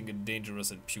disgusting and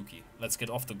dangerous and pukey. Let's get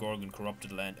off the Gorgon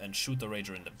corrupted land and shoot the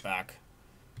rager in the back.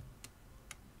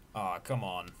 Ah, come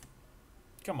on.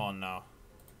 Come on now.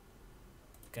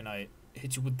 Can I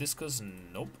hit you with discus?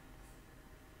 Nope.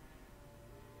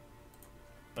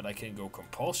 But I can go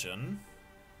compulsion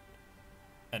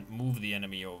and move the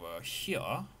enemy over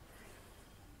here.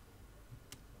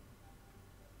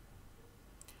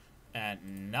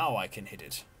 And now I can hit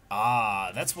it.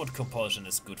 Ah, that's what compulsion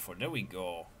is good for. There we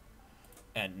go.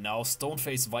 And now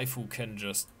Stoneface Waifu can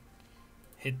just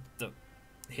hit the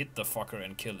fucker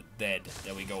and kill it dead.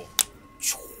 There we go.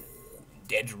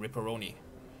 Dead Ripperoni.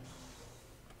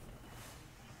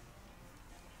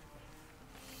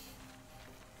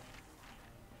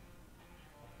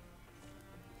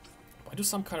 Why do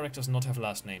some characters not have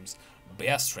last names?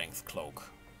 Bear Strength Cloak.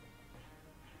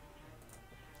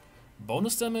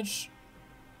 Bonus damage?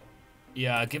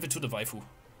 Yeah, give it to the waifu.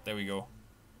 There we go.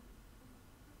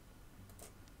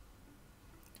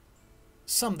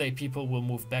 Someday people will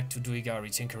move back to Duigari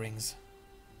tinkerings.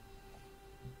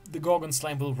 The Gorgon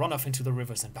slime will run off into the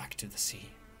rivers and back to the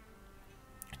sea.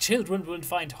 Children will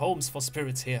find homes for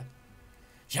spirits here.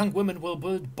 Young women will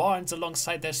build barns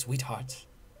alongside their sweethearts.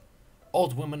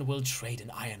 Old women will trade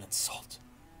in iron and salt.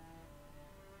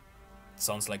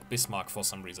 Sounds like Bismarck for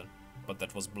some reason, but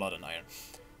that was blood and iron.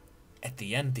 At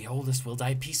the end, the oldest will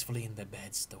die peacefully in their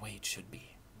beds, the way it should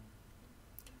be.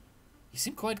 You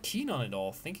seem quite keen on it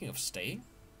all, thinking of staying?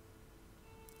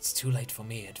 It's too late for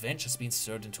me. Adventure's been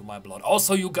stirred into my blood.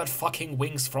 Also, you got fucking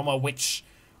wings from a witch.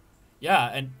 Yeah,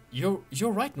 and you're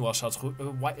right,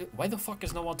 Noirchat. Why the fuck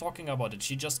is no one talking about it?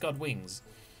 She just got wings.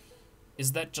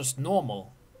 Is that just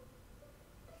normal?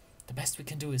 The best we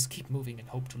can do is keep moving and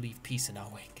hope to leave peace in our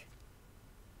wake.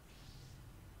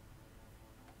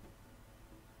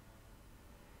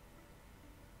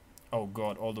 Oh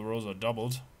god, all the rows are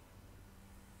doubled.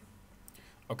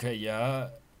 Okay, yeah.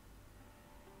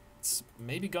 It's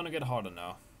maybe gonna get harder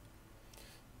now.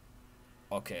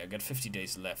 Okay, I got 50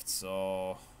 days left,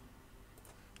 so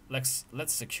let's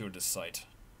secure this site.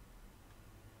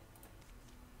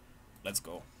 Let's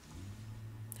go.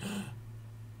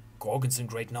 Gorgons in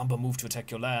great number move to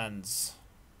attack your lands.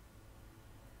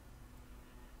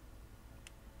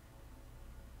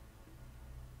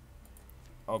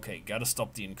 Okay, gotta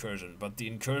stop the incursion, but the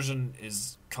incursion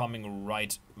is coming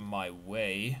right my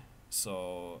way,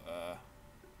 so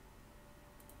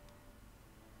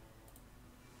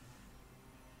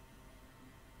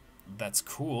that's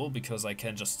cool because I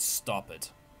can just stop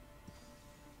it.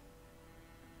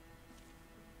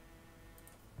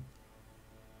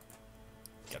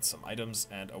 Get some items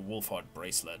and a wolf heart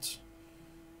bracelet,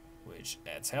 which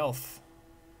adds health.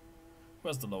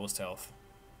 Where's the lowest health?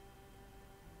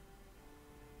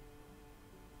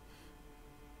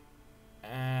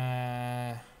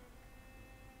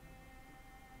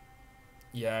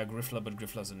 Yeah, Griffler, but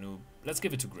Griffler's a noob. Let's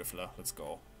give it to Griffler. Let's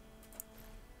go.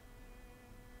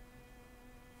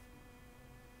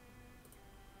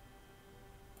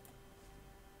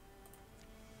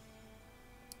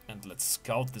 And let's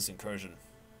scout this incursion.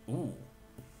 Ooh.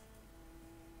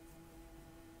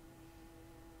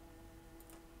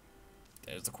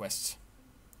 There's the quest.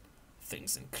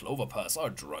 Things in Cloverpass are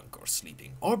drunk or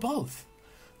sleeping, or both.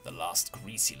 The last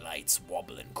greasy lights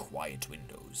wobble in quiet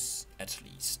windows, at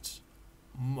least.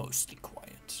 Mostly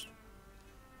quiet.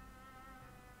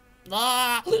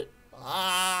 Ah!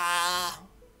 Ah!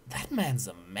 That man's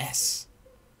a mess.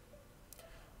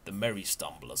 The merry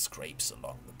stumbler scrapes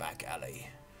along the back alley.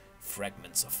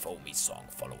 Fragments of foamy song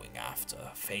following after,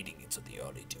 fading into the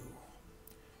early dew.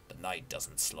 The night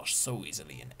doesn't slush so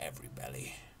easily in every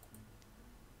belly.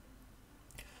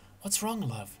 What's wrong,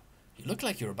 love? You look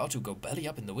like you're about to go belly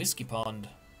up in the whiskey pond.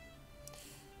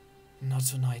 Not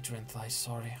tonight, Renthai,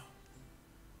 sorry.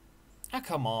 Ah,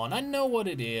 come on, I know what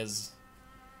it is.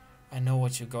 I know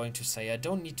what you're going to say. I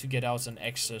don't need to get out and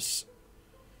exercise.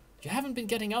 You haven't been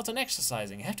getting out and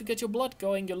exercising. You have to get your blood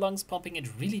going, your lungs pumping. It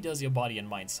really does your body and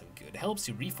mind some good. Helps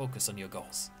you refocus on your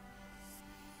goals.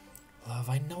 Love,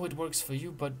 I know it works for you,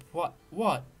 but what?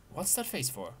 What's that face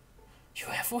for? You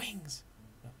have wings.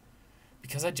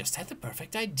 Because I just had the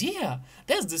perfect idea.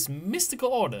 There's this mystical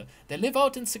order. They live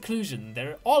out in seclusion.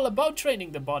 They're all about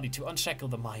training the body to unshackle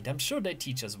the mind. I'm sure they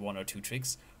teach us one or two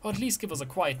tricks, or at least give us a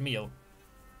quiet meal.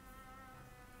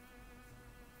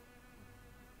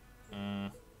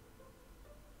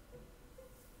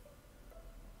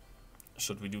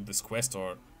 Should we do this quest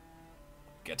or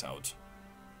get out?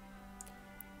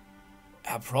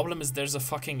 Our problem is there's a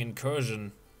fucking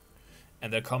incursion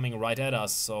and they're coming right at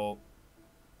us, so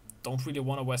don't really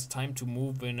want to waste time to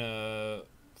move in a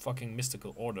fucking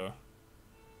mystical order.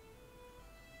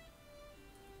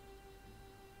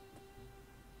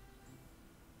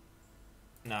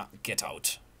 Nah, get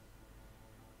out.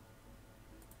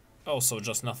 Oh, so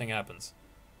just nothing happens.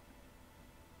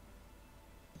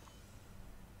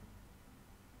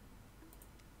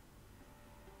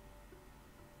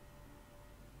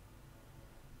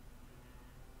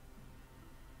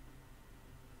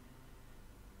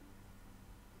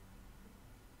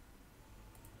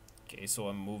 Okay, so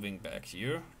I'm moving back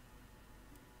here.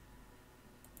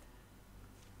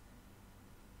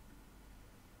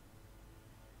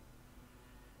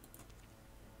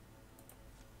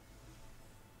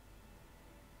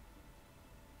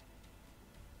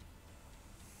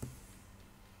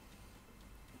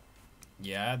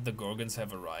 Yeah, the Gorgons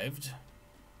have arrived.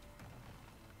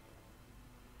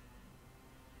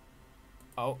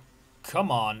 Oh, come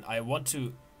on, I want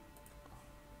to...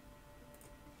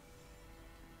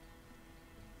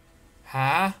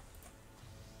 Huh?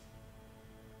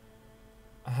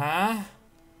 Huh?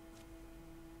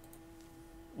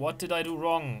 What did I do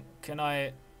wrong? Can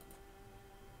I...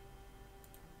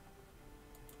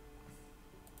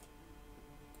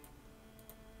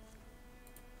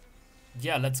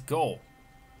 Yeah, let's go.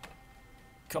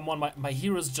 Come on, my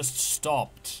heroes just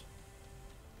stopped.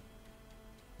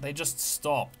 They just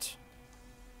stopped.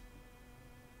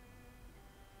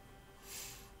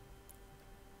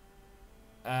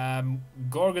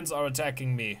 Gorgons are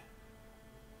attacking me.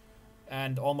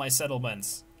 And all my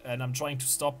settlements. And I'm trying to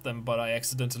stop them, but I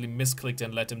accidentally misclicked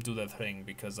and let them do their thing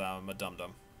because I'm a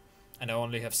dum-dum. And I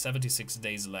only have 76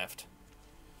 days left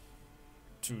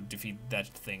to defeat that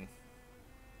thing.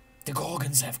 The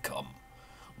Gorgons have come.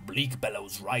 Bleak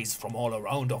bellows rise from all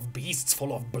around of beasts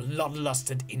full of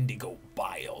bloodlusted indigo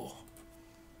bile.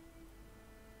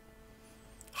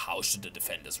 How should the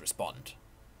defenders respond?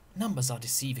 Numbers are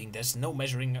deceiving, there's no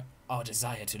measuring our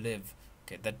desire to live.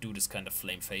 Okay, that dude is kind of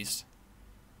flame-faced.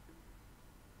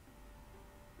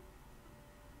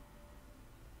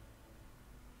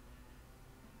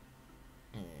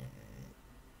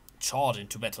 Charge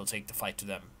into battle, take the fight to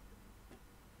them.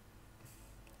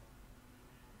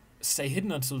 Stay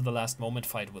hidden until the last moment,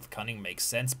 fight with cunning makes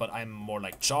sense, but I'm more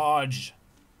like charge.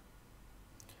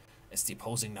 As the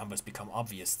opposing numbers become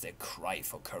obvious, their cry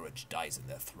for courage dies in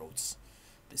their throats.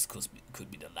 This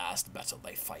could be the last battle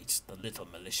they fight. The little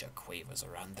militia quavers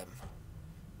around them.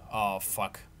 Oh,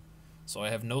 fuck. So I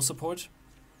have no support?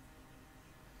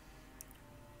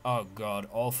 Oh god,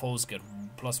 all foes get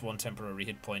 +1 temporary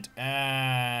hit point.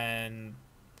 And...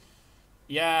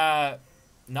 yeah,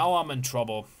 now I'm in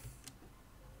trouble.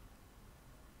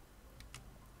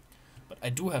 But I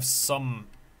do have some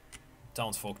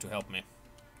townsfolk to help me.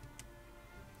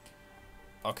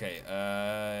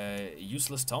 Okay,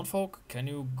 useless townfolk, can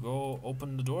you go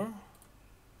open the door?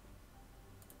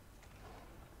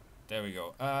 There we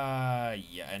go.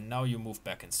 Yeah, and now you move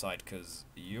back inside, because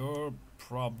you're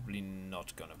probably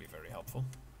not gonna be very helpful.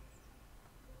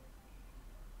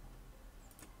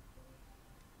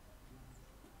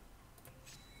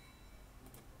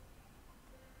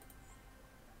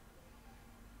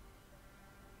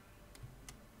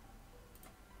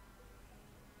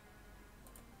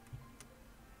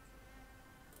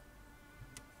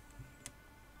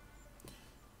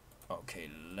 Okay,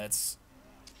 let's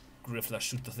Griffler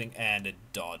shoot the thing, and it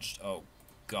dodged. Oh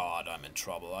god, I'm in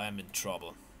trouble. I am in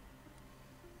trouble.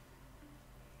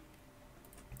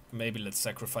 Maybe let's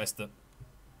sacrifice the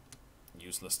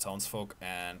useless townsfolk,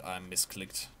 and I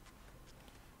misclicked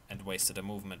and wasted a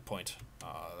movement point.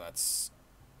 That's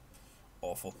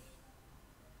awful.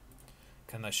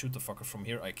 Can I shoot the fucker from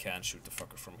here? I can shoot the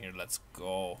fucker from here. Let's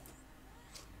go.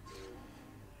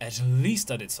 At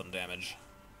least I did some damage.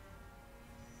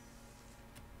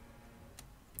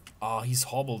 Ah, he's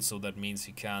hobbled, so that means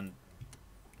he can't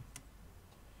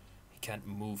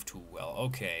move too well.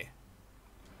 Okay.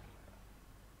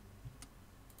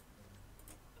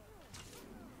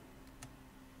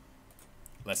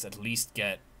 Let's at least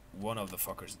get one of the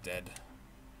fuckers dead.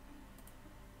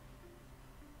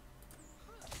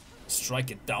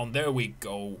 Strike it down. There we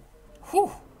go.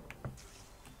 Whew.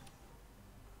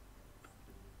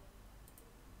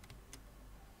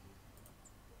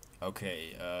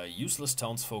 Okay, useless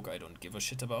townsfolk I don't give a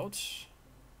shit about.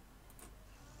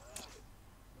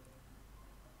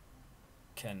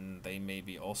 Can they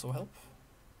maybe also help?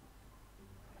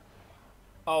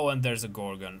 Oh, and there's a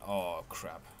Gorgon. Oh,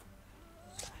 crap.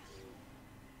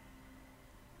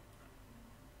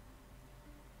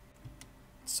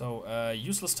 So,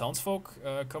 useless townsfolk,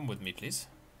 come with me, please.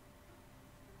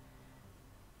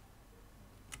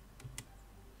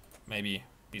 Maybe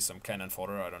be some cannon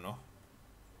fodder, I don't know.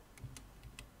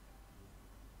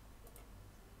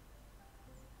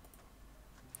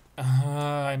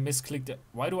 I misclicked it.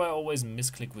 Why do I always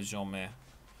misclick with Jean-May?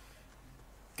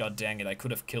 God dang it, I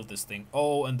could have killed this thing.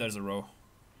 Oh, and there's a row.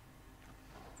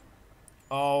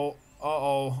 Oh,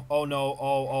 uh-oh. Oh no,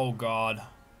 oh god.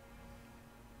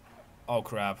 Oh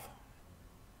crap.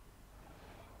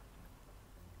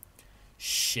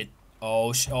 Shit.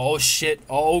 Oh shit.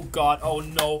 Oh god. Oh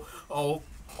no.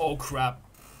 Oh crap.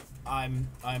 I'm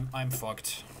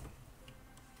fucked.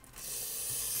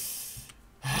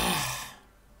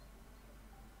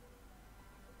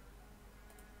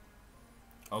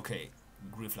 Okay,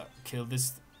 Griffler, kill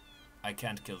this. I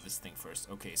can't kill this thing first.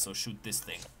 Okay, so shoot this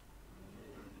thing.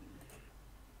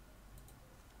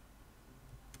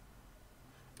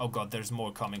 Oh god, there's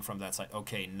more coming from that side.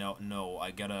 Okay, no,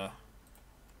 I gotta...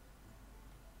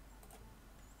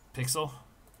 Pixl?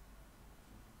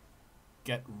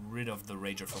 Get rid of the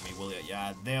Rager for me, will ya?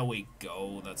 Yeah, there we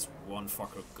go. That's one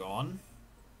fucker gone.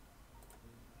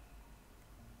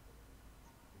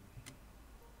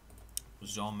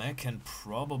 Jean-Mac can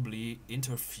probably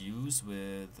interfuse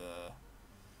with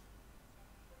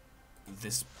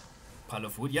this pile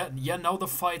of wood. Yeah, now the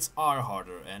fights are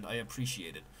harder, and I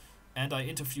appreciate it. And I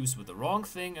interfuse with the wrong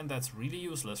thing, and that's really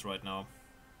useless right now.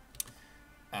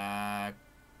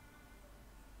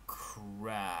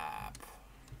 Crap.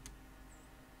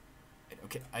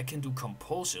 Okay, I can do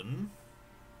compulsion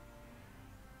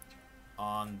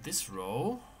on this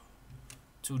row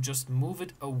to just move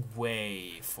it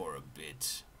away for a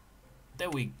bit. There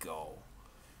we go.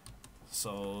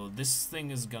 So this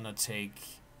thing is gonna take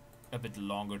a bit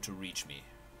longer to reach me,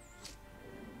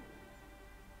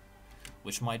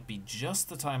 which might be just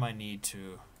the time I need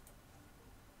to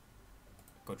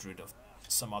get rid of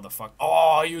some other fuck.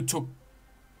 Oh, you took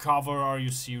cover, are you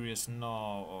serious? No,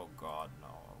 oh god, no,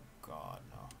 oh god,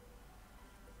 no.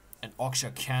 And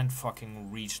Oksha can't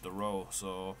fucking reach the row,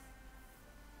 so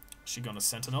she gonna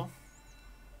sentinel.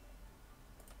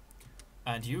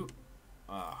 And you,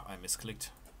 I misclicked.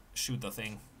 Shoot the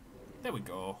thing. There we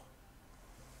go.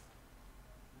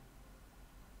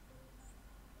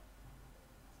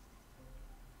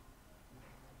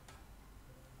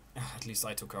 At least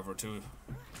I took cover too.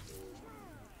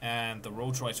 And the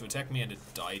row tried to attack me and it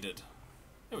died it.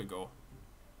 There we go.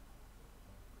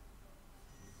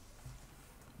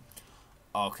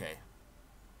 Okay.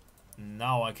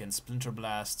 Now I can Splinter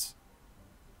Blast.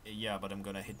 Yeah, but I'm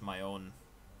gonna hit my own.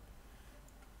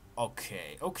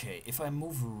 Okay, okay. If I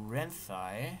move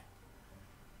Renthai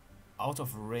out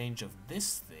of range of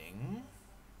this thing,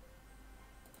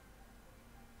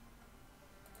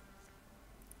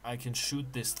 I can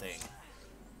shoot this thing.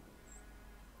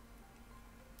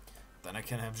 Then I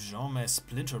can have Jean-Mac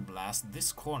Splinter Blast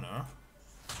this corner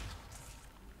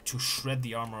to shred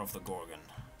the armor of the Gorgon.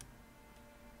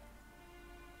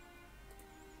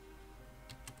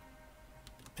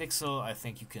 Pixl, I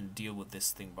think you can deal with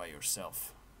this thing by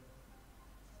yourself.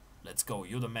 Let's go.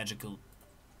 You're the magical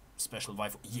special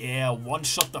Waifu. Yeah, one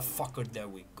shot the fucker. There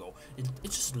we go. It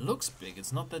just looks big.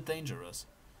 It's not that dangerous.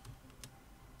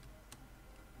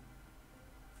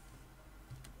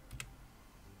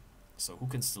 So who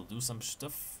can still do some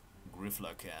stuff?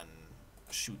 Griffler can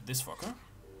shoot this fucker.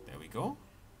 There we go.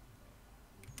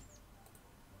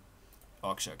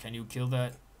 Oksha, can you kill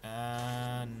that?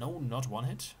 No, not one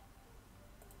hit.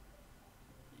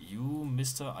 You,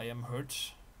 Mr. I am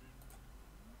hurt.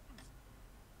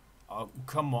 Oh,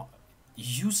 come on.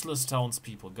 Useless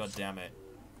townspeople, god damn it.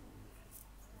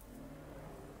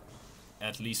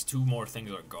 At least 2 more things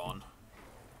are gone.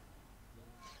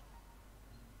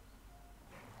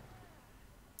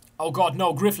 Oh god,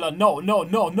 no, Griffler, no, no,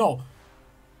 no, no!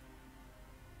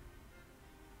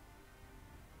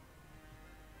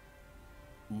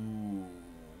 Ooh,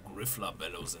 Griffler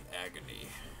bellows in agony.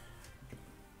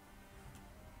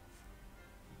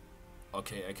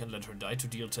 Okay, I can let her die to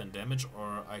deal 10 damage,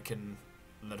 or I can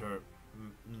let her...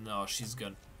 No, she's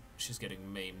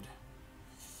getting maimed.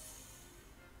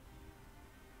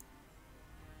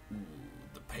 Ooh,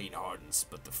 the pain hardens,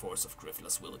 but the force of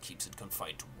Griffler's will keeps it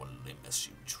confined to one limb as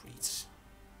she retreats.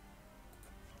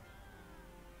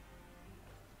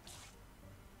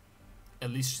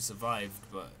 At least she survived,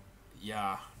 but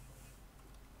yeah.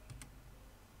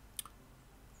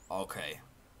 Okay.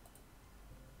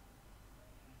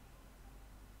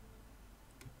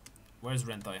 Where's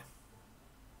Renthai?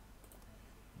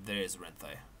 There's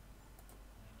Renthai.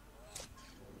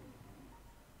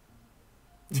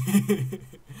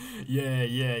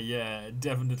 Yeah.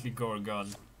 Definitely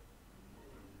Gorgon.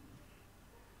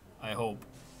 I hope.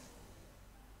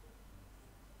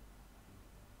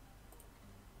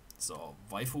 So,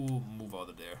 Waifu, move out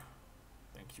of there.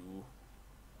 Thank you.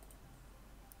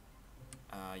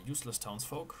 Useless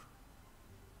townsfolk.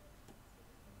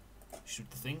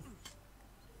 Shoot the thing.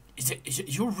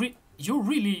 You're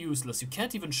really useless. You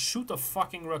can't even shoot a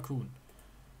fucking raccoon.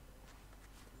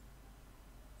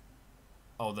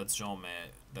 Oh, that's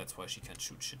Jean-Mac. That's why she can't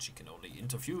shoot shit. She can only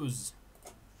interfuse.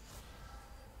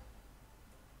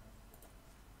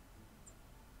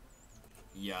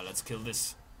 Yeah, let's kill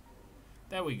this.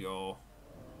 There we go.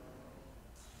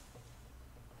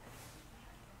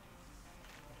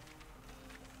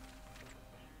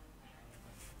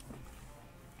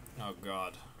 Oh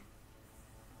god.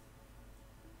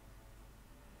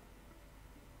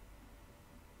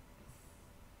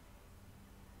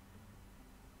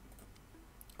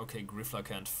 Okay, Griffler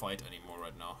can't fight anymore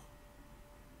right now.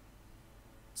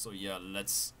 So yeah,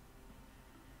 let's...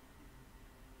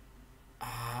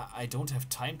 I don't have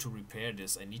time to repair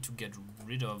this. I need to get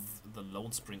rid of the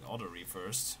Lone Spring Ottery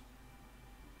first.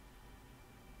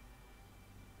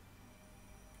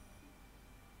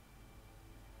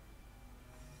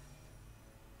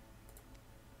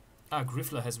 Ah,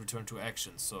 Griffler has returned to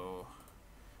action, so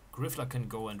Griffler can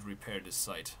go and repair this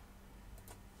site.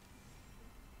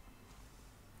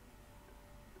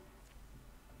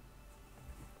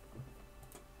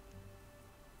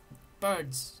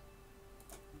 Birds!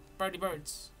 Birdie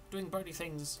birds! Doing birdie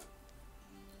things.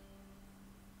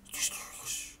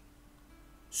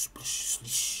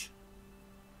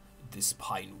 This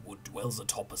pine wood dwells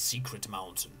atop a secret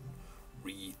mountain,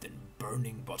 wreathed in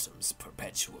burning bottom's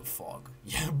perpetual fog.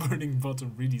 Yeah, burning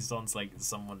bottom really sounds like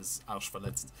someone is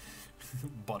arschverletzt.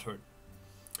 Butthurt.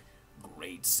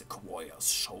 Great sequoias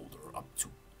shoulder up to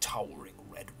towering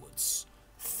redwoods.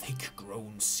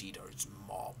 Thick-grown cedars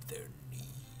mob their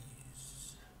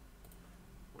knees.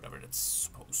 Whatever that's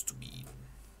supposed to mean.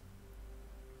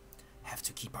 Have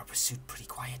to keep our pursuit pretty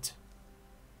quiet.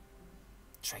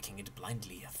 Tracking it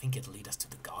blindly, I think it'll lead us to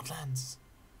the Godlands.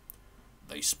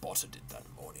 They spotted it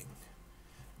that morning.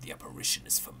 The apparition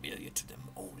is familiar to them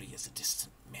only as a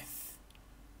distant myth.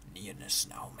 Nearness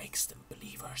now makes them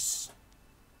believers.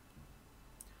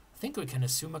 I think we can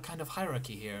assume a kind of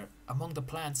hierarchy here. Among the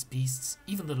plants, beasts,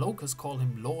 even the locusts call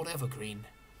him Lord Evergreen.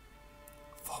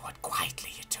 Forward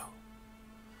quietly, you two.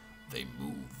 They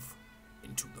move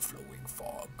into the flowing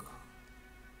fog.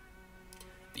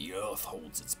 The earth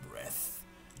holds its breath.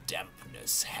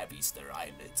 Dampness heavies their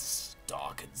eyelids,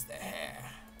 darkens their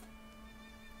hair.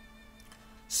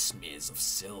 Smears of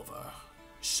silver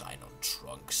shine on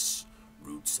trunks,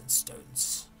 roots and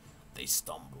stones. They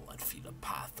stumble and feel a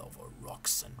path over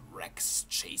rocks and wrecks,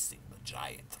 chasing the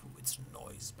giant through its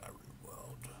noise-barren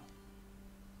world.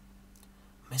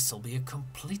 Mist'll be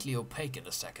completely opaque in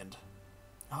a second.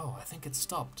 Oh, I think it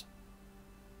stopped.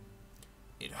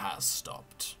 It has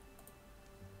stopped.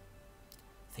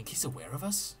 Think he's aware of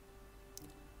us?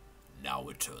 Now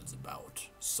it turns about,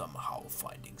 somehow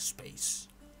finding space.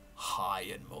 High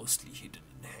and mostly hidden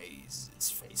in haze,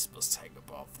 its face must hang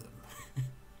above them.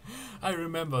 I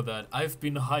remember that. I've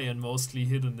been high and mostly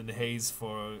hidden in haze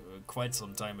for quite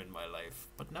some time in my life,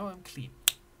 but now I'm clean.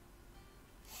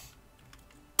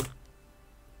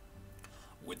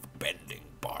 With bending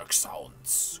bark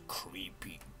sounds,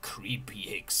 creepy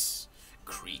hicks,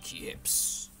 creaky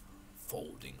hips,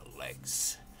 folding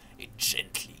legs, it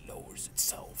gently lowers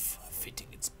itself, fitting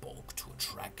its bulk to a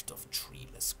tract of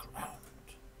treeless ground.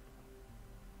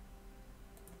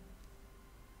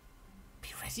 Be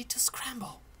ready to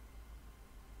scramble.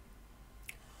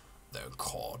 They're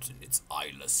caught in its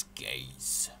eyeless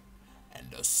gaze,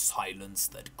 and a silence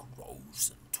that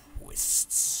grows and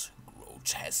twists,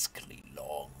 grotesquely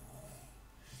long.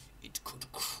 It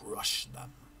could crush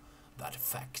them. That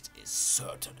fact is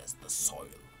certain as the soil.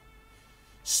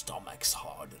 Stomachs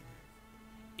harden,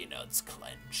 innards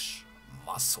clench,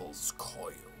 muscles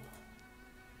coil.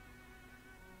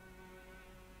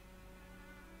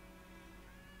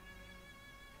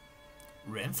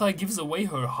 Renthai gives away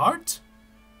her heart?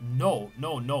 No,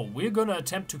 no, no. We're gonna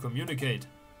attempt to communicate.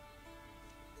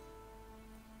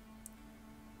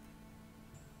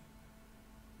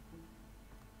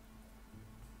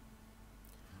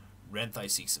 Renthai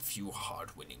seeks a few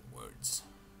hard-winning words.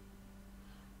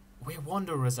 We're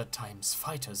wanderers at times,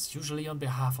 fighters, usually on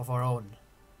behalf of our own.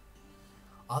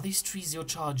 Are these trees your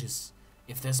charges?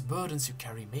 If there's burdens you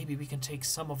carry, maybe we can take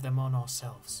some of them on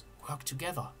ourselves. Work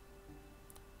together.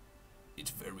 It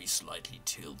very slightly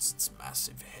tilts its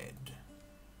massive head.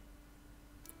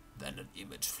 Then an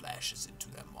image flashes into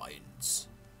their minds.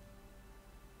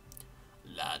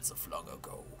 Lads of long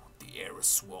ago, the air is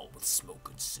swirled with smoke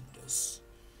and cinders.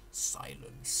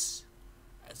 Silence.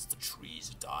 As the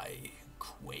trees die,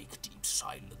 quake deep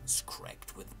silence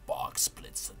cracked with bark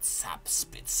splits and sap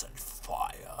spits and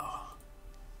fire.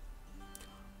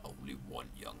 Only one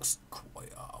young sequoia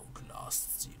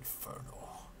outlasts the inferno.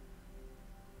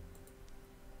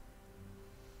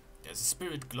 There's a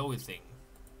spirit glowy thing.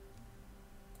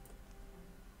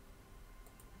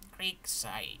 Creek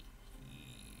sigh.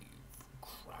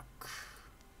 Crack.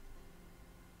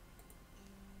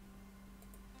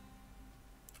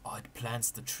 Oh, it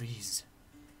plants the trees.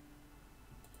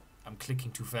 I'm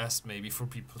clicking too fast maybe for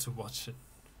people to watch it.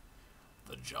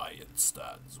 The giant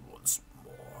stands once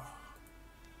more.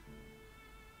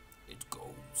 It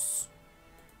goes.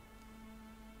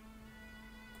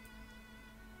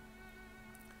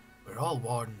 We're all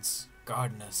wardens,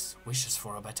 gardeners, wishes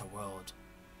for a better world.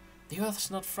 The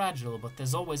earth's not fragile, but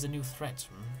there's always a new threat.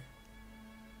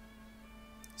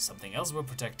 Something else we're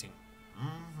protecting.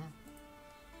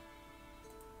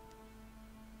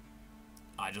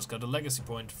 I just got a legacy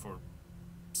point for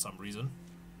some reason.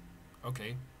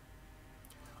 Okay.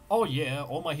 Oh yeah,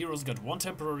 all my heroes got one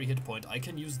temporary hit point. I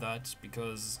can use that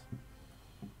because...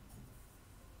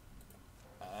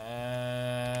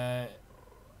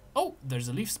 there's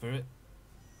a leaf spirit.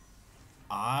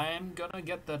 I'm gonna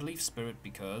get that leaf spirit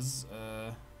because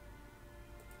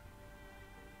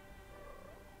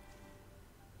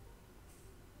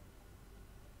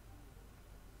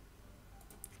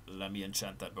let me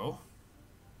enchant that bow.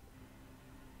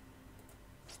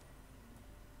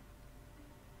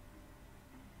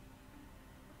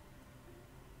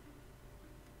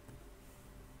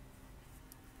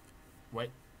 Wait.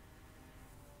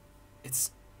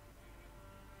 It's...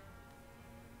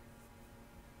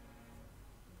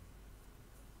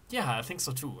 Yeah, I think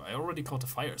so too. I already caught a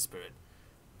fire spirit.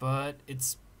 But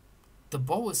it's... The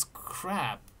bow is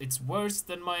crap. It's worse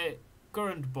than my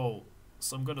current bow.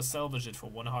 So I'm gonna salvage it for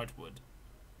 1 heartwood.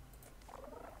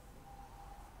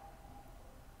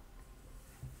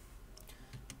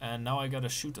 And now I gotta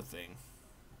shoot a thing.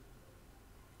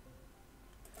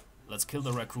 Let's kill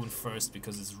the raccoon first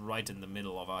because it's right in the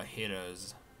middle of our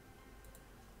heroes.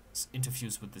 Let's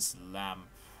interfuse with this lamp.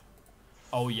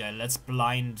 Oh yeah, let's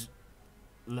blind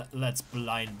those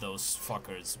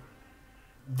fuckers.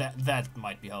 That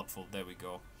might be helpful. There we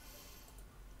go.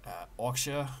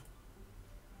 Orksha,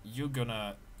 you're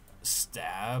gonna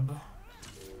stab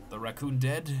the raccoon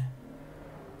dead.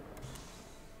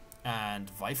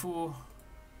 And Waifu,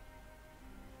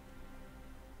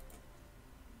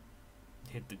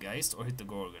 hit the Geist or hit the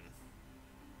Gorgon?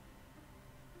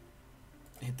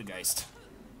 Hit the Geist.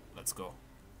 Let's go.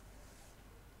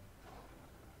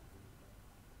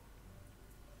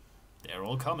 They're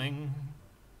all coming.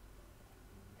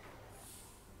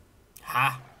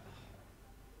 Ha!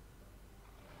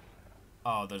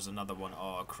 Oh, there's another one.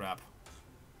 Oh, crap.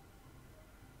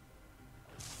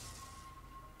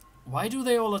 Why do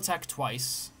they all attack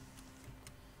twice?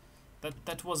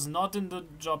 That was not in the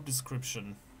job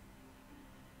description.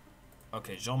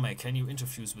 Okay, Jean-May, can you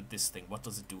interfuse with this thing? What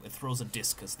does it do? It throws a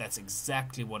discus. That's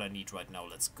exactly what I need right now.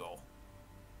 Let's go.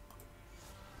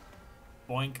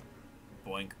 Boink.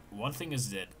 Boink. One thing is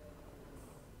dead.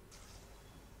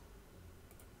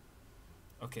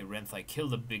 Okay, Renthai, kill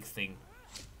the big thing.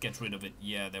 Get rid of it.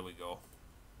 Yeah, there we go.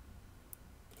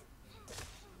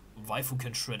 Waifu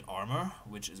can shred armor,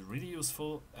 which is really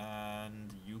useful.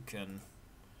 And you can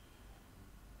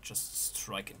just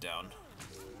strike it down.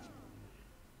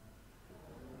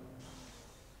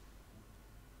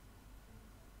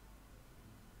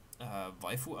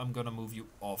 Waifu, I'm gonna move you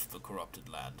off the corrupted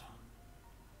land.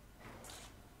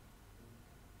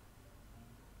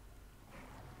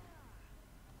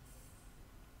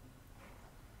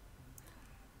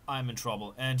 I'm in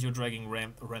trouble, and you're dragging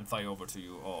Renthai over to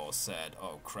you. Oh, sad.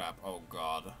 Oh, crap. Oh,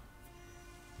 God.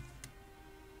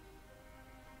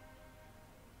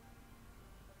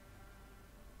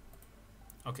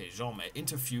 Okay, Jean-May,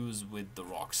 interfuse with the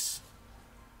rocks.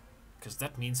 Because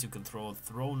that means you can throw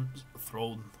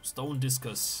stone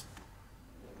discus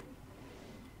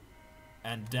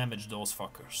and damage those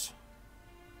fuckers.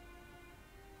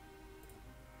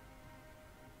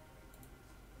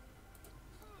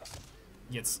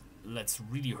 Yes, let's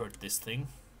really hurt this thing.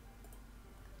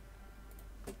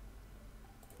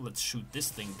 Let's shoot this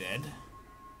thing dead.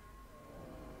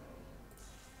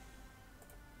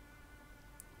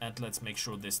 And let's make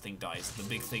sure this thing dies. The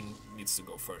big thing needs to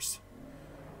go first.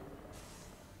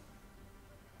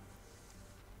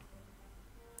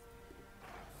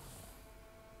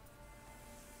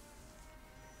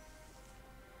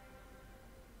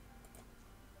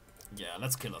 Yeah,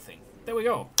 let's kill a thing. There we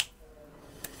go.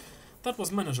 That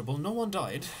was manageable. No one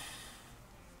died.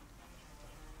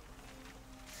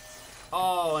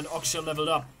 Oh, and Orksha leveled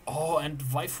up. Oh, and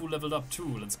Waifu leveled up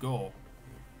too. Let's go.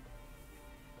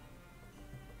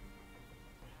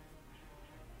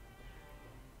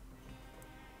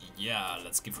 Yeah,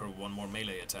 let's give her one more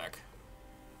melee attack.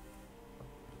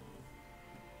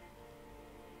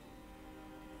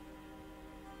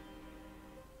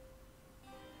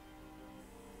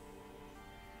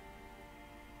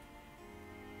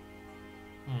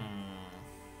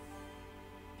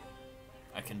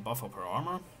 I can buff up her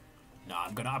armor. No,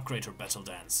 I'm gonna upgrade her battle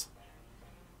dance.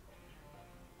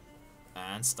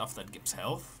 And stuff that gives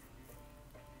health.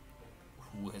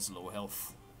 Who has low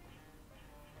health?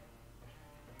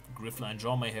 Griffla and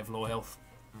Jean-May have low health.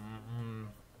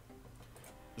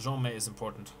 Jean-May is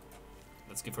important.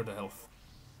 Let's give her the health.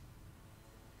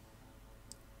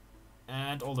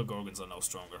 And all the Gorgons are now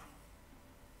stronger.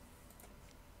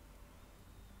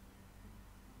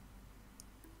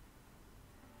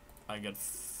 I got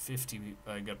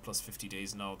plus 50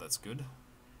 days now, that's good.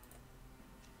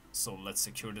 So let's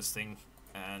secure this thing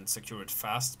and secure it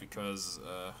fast because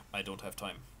I don't have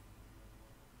time.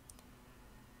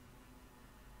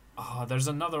 Ah, there's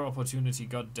another opportunity,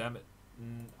 god damn it.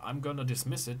 I'm gonna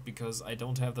dismiss it because I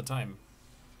don't have the time.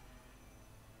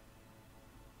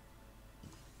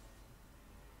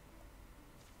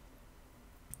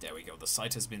 There we go, the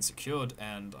site has been secured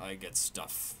and I get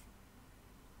stuff.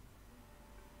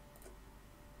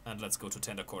 And let's go to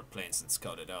Tentacle Plains and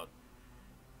scout it out.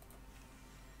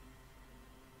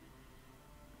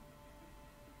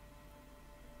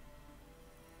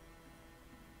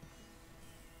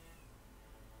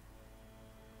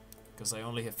 Because I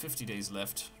only have 50 days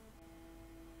left.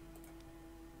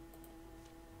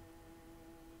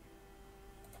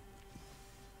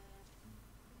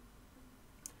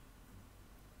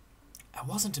 I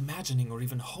wasn't imagining or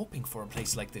even hoping for a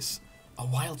place like this. A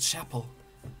wild chapel.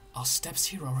 Our steps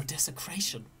here are a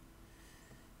desecration.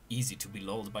 Easy to be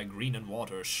lulled by green and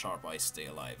water, sharp eyes stay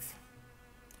alive.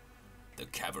 The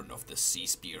cavern of the sea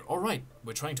spear. Alright,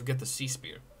 we're trying to get the sea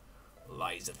spear.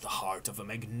 Lies at the heart of a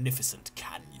magnificent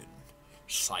canyon.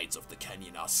 Sides of the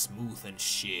canyon are smooth and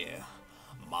sheer.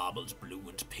 Marbled blue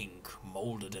and pink,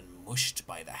 molded and mushed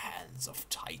by the hands of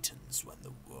titans when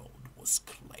the world was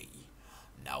clay.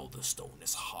 Now the stone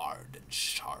is hard and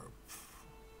sharp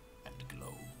and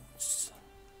glows.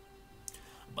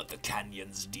 But the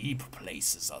canyon's deep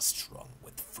places are strung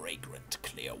with fragrant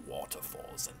clear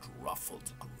waterfalls and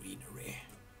ruffled greenery.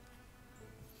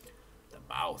 The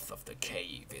mouth of the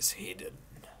cave is hidden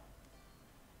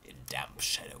in damp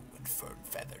shadow and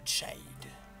fern-feathered shade.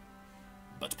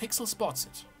 But Pixl spots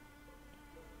it.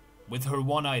 With her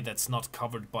one eye that's not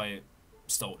covered by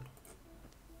stone.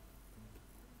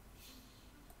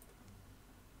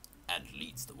 And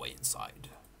leads the way inside.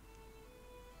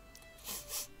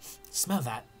 Smell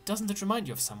that. Doesn't it remind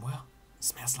you of somewhere?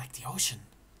 Smells like the ocean.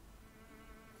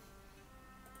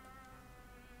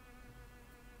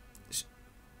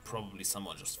 Probably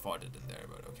someone just farted in there,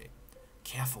 but okay.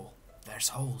 Careful. There's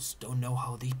holes. Don't know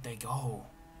how deep they go.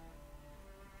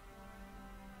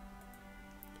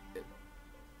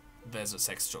 There's a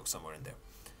sex joke somewhere in there.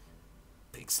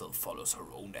 Pixl follows her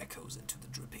own echoes into the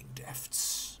dripping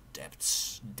depths.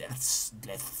 Depths.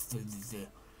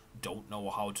 Don't know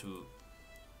how to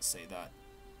say that.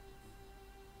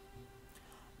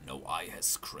 No eye has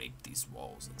scraped these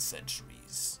walls in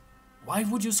centuries. Why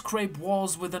would you scrape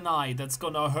walls with an eye? That's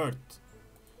gonna hurt.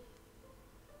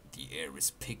 The air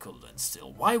is pickled and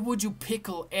still. Why would you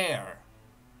pickle air?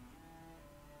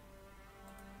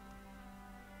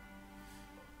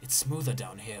 It's smoother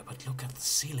down here, but look at the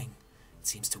ceiling. It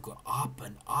seems to go up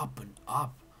and up and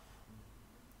up.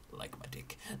 Like my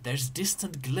dick. There's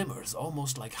distant glimmers,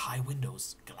 almost like high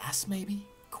windows. Glass, maybe?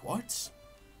 Quartz?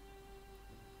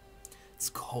 It's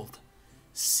cold.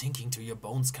 Sinking to your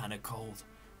bones, kinda cold.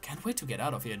 Can't wait to get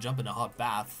out of here, jump in a hot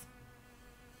bath.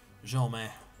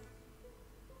 Jean-man.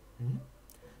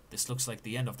 This looks like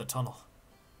the end of the tunnel.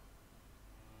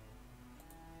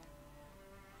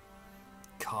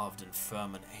 Carved and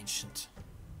firm and ancient.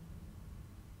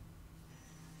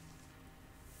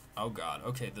 Oh god,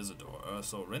 okay, there's a door.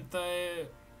 So rent the...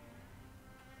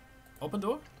 Open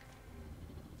door?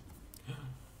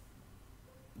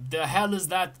 The hell is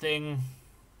that thing?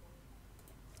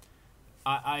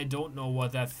 I don't know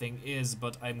what that thing is,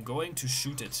 but I'm going to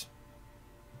shoot it.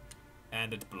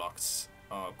 And it blocks.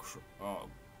 Oh, oh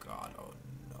god, oh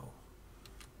no.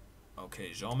 Okay,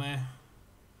 Jaume.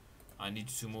 I need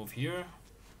to move here.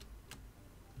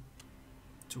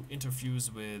 To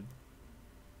interfuse with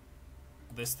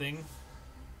this thing.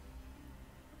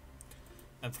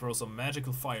 And throw some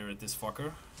magical fire at this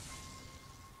fucker.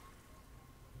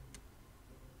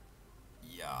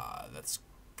 Yeah, that's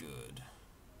good.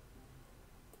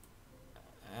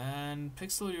 And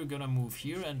Pixl, you're gonna move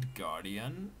here, and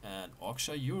Guardian, and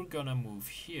Oksha, you're gonna move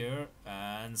here,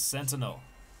 and Sentinel.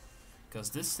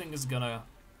 Because this thing is gonna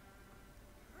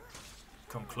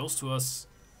come close to us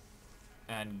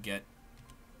and get...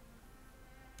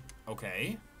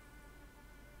 Okay.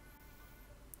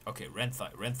 Okay,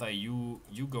 Renthai,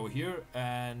 you go here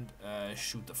and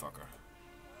shoot the fucker.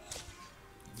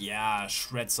 Yeah,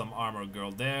 shred some armor,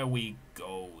 girl. There we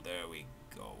go,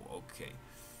 okay.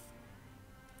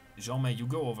 Jean-May, you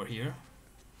go over here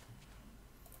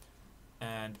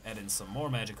and add in some more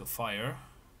magical fire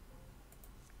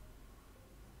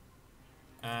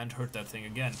and hurt that thing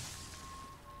again.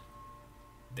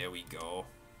 There we go.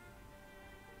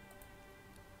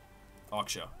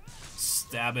 Oksha,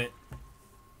 stab it.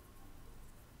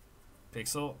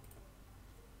 Pixl.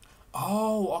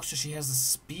 Oh, Oksha, she has a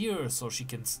spear, so she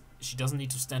doesn't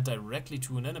need to stand directly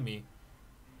to an enemy.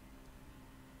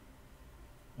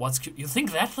 What's cute? You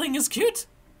think that thing is cute?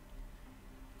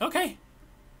 Okay.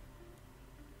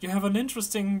 You have an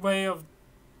interesting way of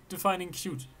defining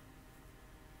cute.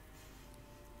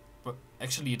 But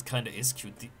Actually, it kind of is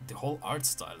cute. The whole art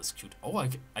style is cute. Oh,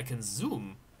 I can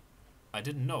zoom. I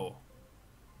didn't know.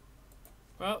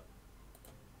 Well,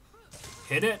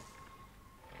 hit it.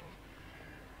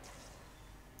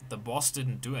 The boss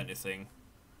didn't do anything.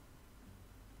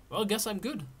 Well, guess I'm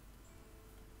good.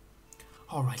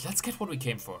 Alright, let's get what we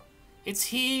came for. It's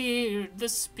here, the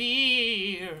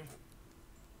spear.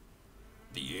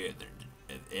 The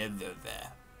other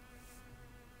there.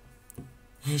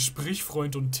 Sprich,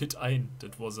 Freund, und tit ein.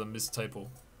 That was a mistypo.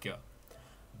 Yeah.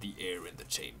 The air in the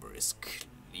chamber is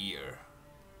clear.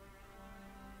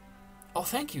 Oh,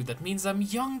 thank you. That means I'm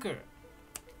younger.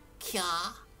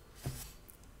 Kya?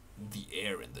 The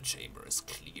air in the chamber is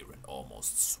clear and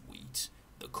almost sweet.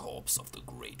 The corpse of the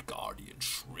great guardian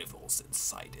shrivels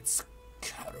inside its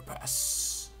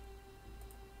carapace.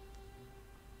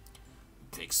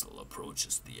 Pixl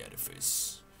approaches the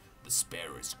edifice. The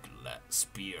spear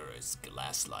is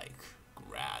glass-like,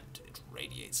 grand. It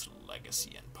radiates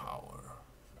legacy and power.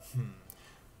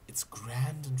 It's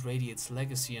grand and radiates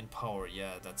legacy and power.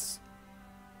 Yeah, that's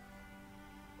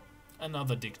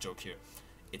another dick joke here.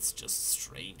 It's just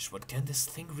strange. What can this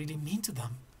thing really mean to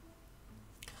them?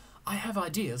 I have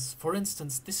ideas. For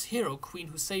instance, this hero queen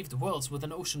who saved worlds with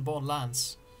an ocean-born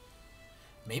lance.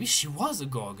 Maybe she was a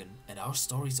Gorgon, and our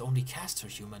stories only cast her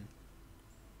human.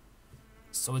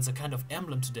 So it's a kind of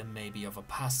emblem to them, maybe, of a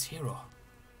past hero.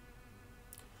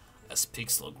 As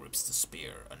Pixl grips the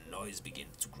spear, a noise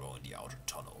begins to grow in the outer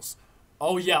tunnels.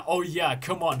 Oh yeah,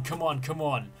 come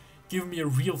on. Give me a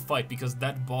real fight, because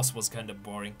that boss was kind of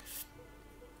boring.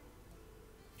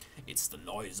 It's the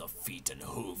noise of feet and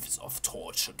hooves, of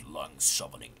tortured lungs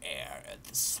shoveling air, and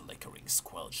the slickering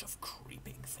squelch of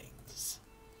creeping things.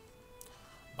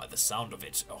 By the sound of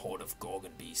it, a horde of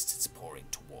Gorgon beasts is pouring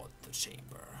toward the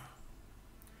chamber.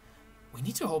 We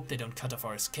need to hope they don't cut off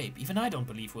our escape. Even I don't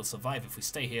believe we'll survive if we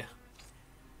stay here.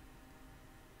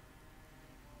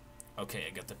 Okay,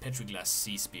 I got the petroglass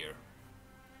sea spear.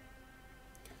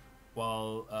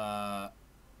 While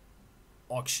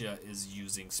Oxia is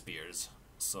using spears.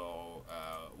 So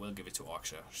we'll give it to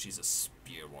Oxia. She's a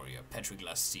spear warrior.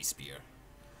 Petroglass sea spear.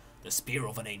 The spear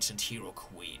of an ancient hero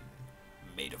queen,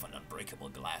 made of an unbreakable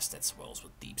glass that swells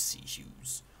with deep sea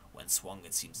hues. When swung,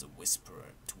 it seems to whisper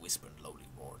in lowly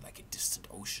roar like a distant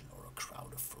ocean or a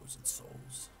crowd of frozen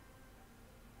souls.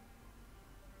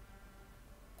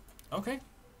 Okay.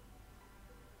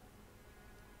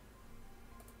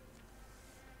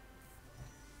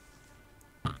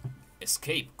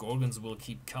 Escape. Gorgons will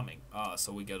keep coming. Ah,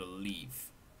 so we gotta leave.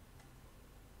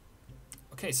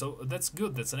 Okay, so that's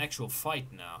good. That's an actual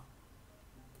fight now.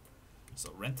 So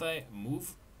Renthai,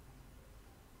 move.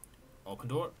 Open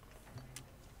door.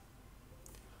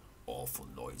 Awful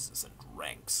noises and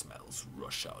rank smells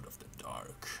rush out of the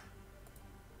dark.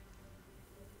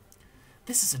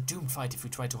 This is a doomed fight if we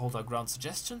try to hold our ground.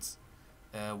 Suggestions?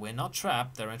 We're not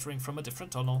trapped. They're entering from a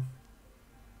different tunnel.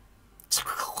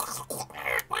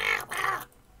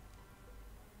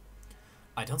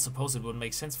 I don't suppose it would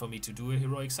make sense for me to do a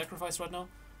heroic sacrifice right now?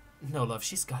 No, love,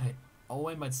 she's got it. Our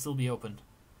way might still be open.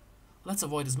 Let's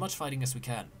avoid as much fighting as we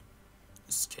can.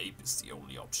 Escape is the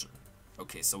only option.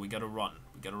 Okay, so we gotta run.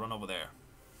 We gotta run over there.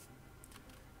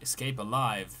 Escape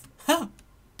alive. Huh!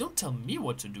 Don't tell me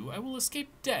what to do. I will escape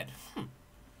dead.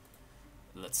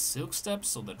 Let's silk step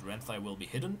so that Renthai will be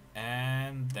hidden.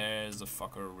 And there's a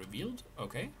fucker revealed.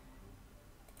 Okay.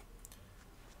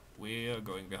 We are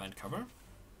going behind cover.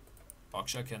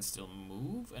 Oksha can still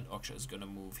move, and Oksha is gonna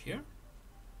move here.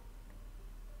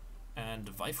 And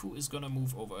Waifu is gonna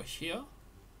move over here.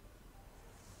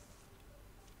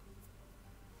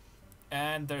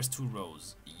 And there's 2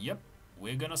 rows. Yep,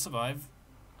 we're gonna survive.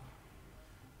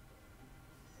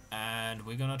 And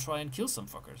we're gonna try and kill some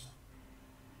fuckers.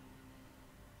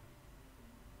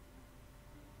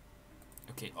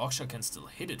 Okay, Oksha can still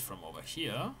hit it from over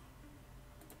here.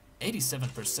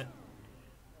 87%.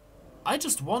 I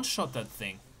just one-shot that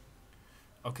thing.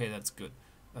 Okay, that's good.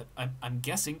 But I'm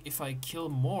guessing if I kill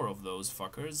more of those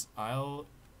fuckers, I'll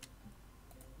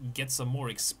get some more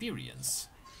experience.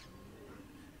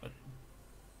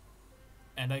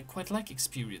 And I quite like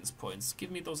experience points. Give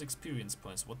me those experience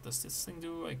points. What does this thing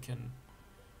do? I can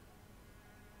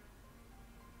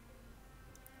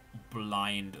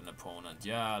blind an opponent.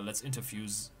 Yeah, let's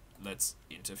interfuse. Let's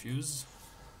interfuse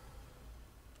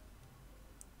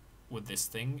with this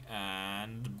thing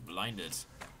and blind it.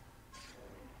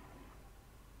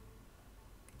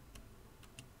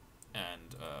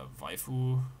 And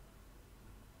Waifu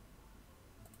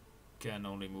can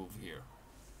only move here.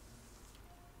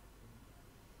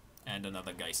 And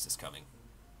another Geist is coming.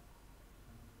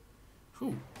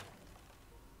 Who?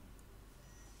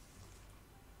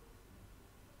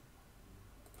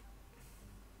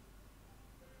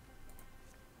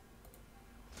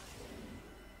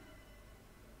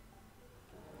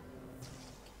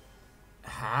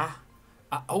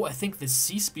 Oh, I think this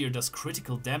Sea Spear does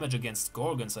critical damage against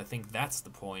Gorgons. I think that's the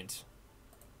point.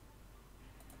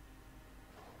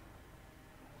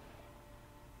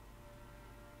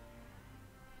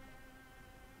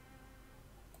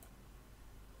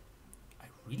 I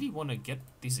really want to get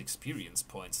these experience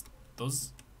points.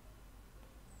 Those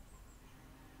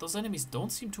enemies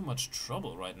don't seem too much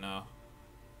trouble right now.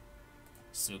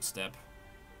 Silk Step.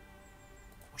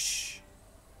 Whoosh.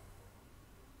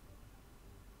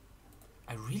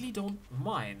 I really don't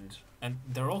mind. And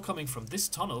they're all coming from this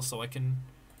tunnel, so I can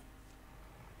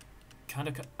kind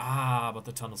of cut... Ah, but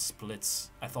the tunnel splits.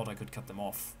 I thought I could cut them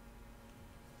off.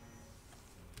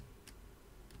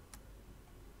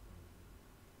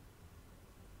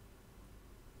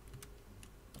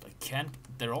 But I can't...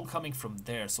 They're all coming from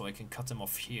there, so I can cut them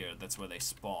off here. That's where they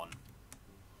spawn.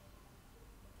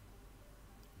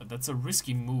 But that's a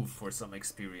risky move for some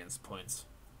experience points.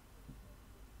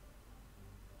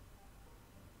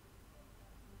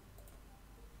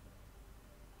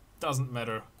 Doesn't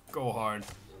matter. Go hard.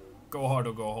 Go hard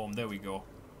or go home. There we go.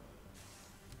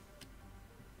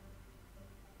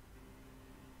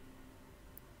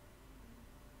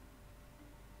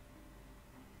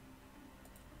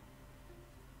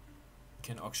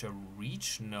 Can Oksha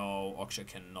reach? No, Oksha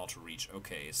cannot reach.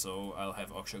 Okay, so I'll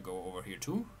have Oksha go over here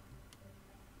too.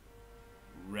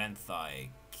 Renthai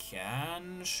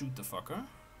can shoot the fucker.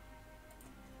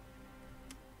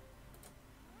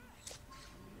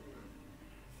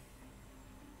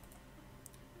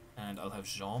 And I'll have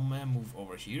Jean-Me move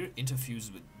over here,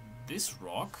 interfuse with this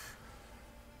rock,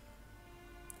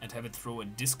 and have it throw a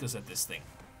discus at this thing.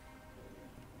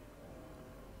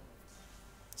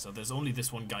 So there's only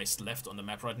this one Geist left on the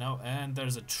map right now, and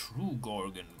there's a true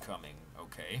Gorgon coming.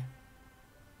 Okay.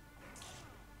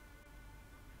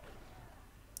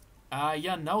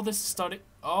 Yeah, now this is starting...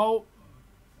 Oh!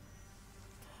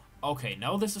 Okay,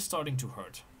 now this is starting to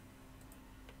hurt.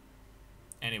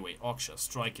 Anyway, Oksha,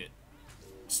 strike it.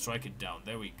 Strike it down.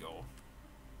 There we go.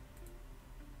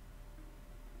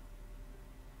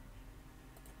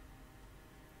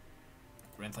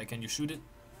 Renthai, can you shoot it?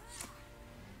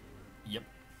 Yep.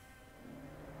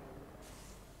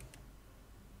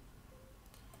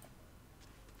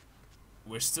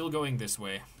 We're still going this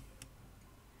way.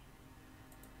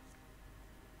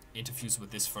 Interfuse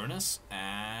with this furnace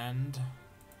and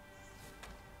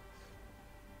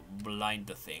blind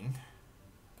the thing.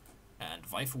 And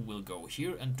Waifu will go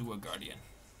here and do a Guardian.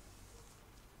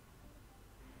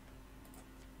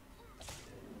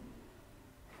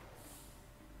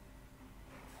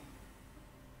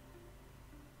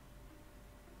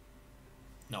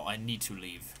 No, I need to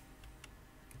leave.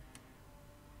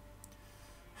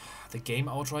 The game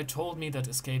outright told me that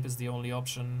escape is the only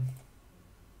option.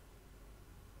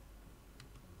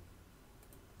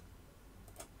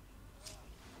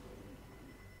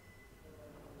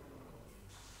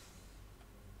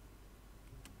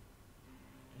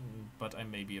 But I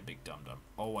may be a big dum-dum.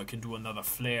 Oh, I can do another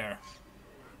flare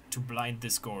to blind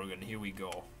this Gorgon. Here we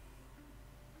go.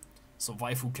 So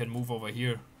Waifu can move over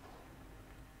here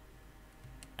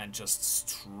and just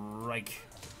strike.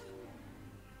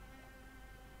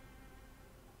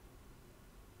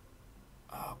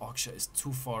 Oksha is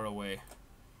too far away.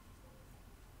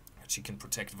 She can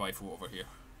protect Waifu over here.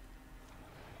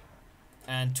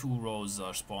 And 2 rows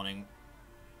are spawning.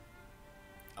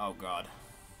 Oh god.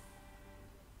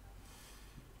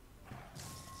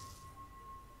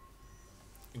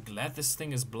 I'm glad this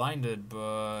thing is blinded,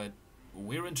 but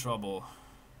we're in trouble.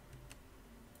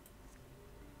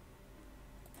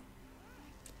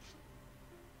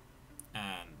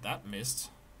 And that missed.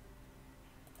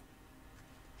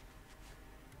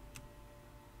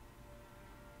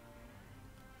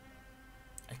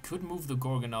 I could move the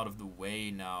Gorgon out of the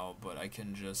way now, but I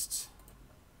can just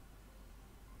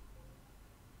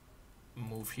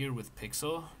move here with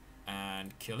Pixl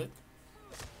and kill it.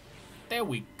 There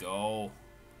we go.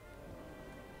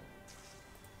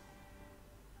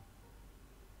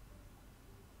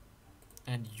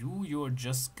 And you're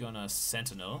just gonna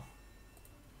Sentinel.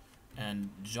 And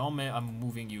Jean-Me, I'm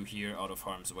moving you here out of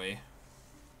harm's way.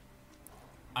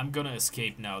 I'm gonna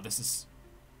escape now. This is...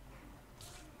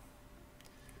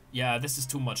 Yeah, this is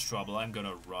too much trouble. I'm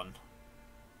gonna run.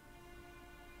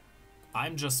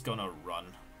 I'm just gonna run.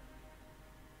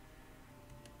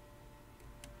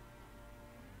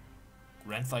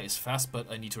 Renthai is fast,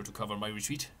 but I need her to cover my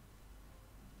retreat.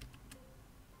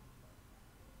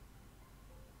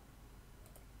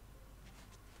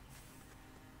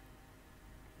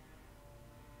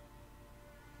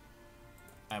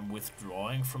 I'm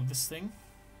withdrawing from this thing.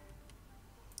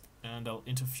 And I'll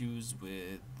interfuse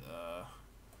with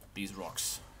these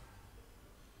rocks.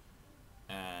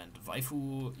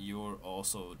 Waifu, you're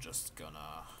also just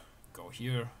gonna go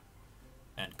here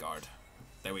and guard.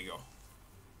 There we go.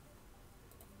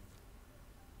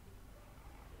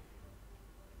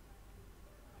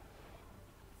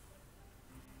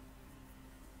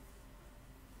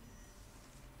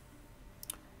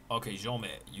 Okay, Jaume,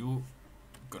 you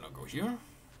gonna go here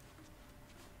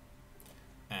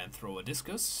and throw a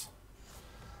discus.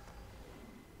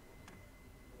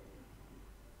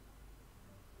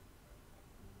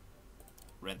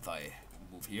 Renthai,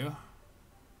 move here.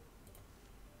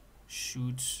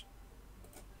 Shoot.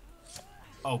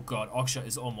 Oh god, Oksha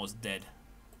is almost dead.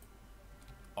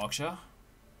 Oksha?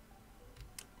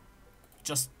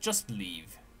 Just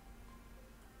leave.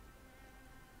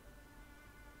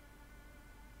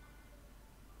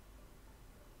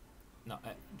 No,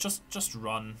 just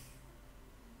run.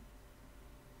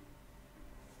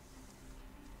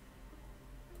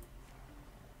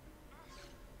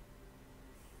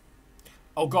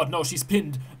 Oh god, no, she's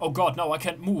pinned. Oh god, no, I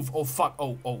can't move. Oh fuck.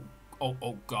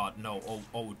 Oh god, no.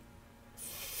 Oh.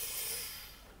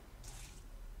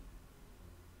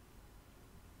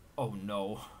 Oh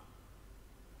no.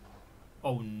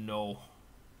 Oh no.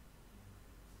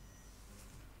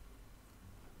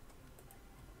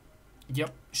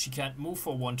 Yep, she can't move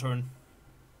for one turn.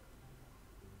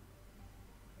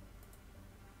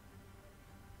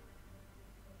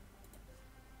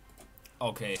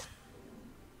 Okay.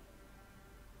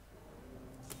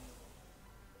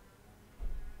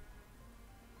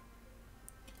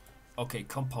 Okay,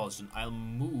 compulsion. I'll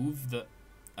move the...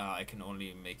 I can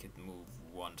only make it move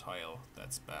one tile.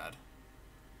 That's bad.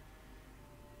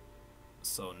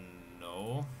 So,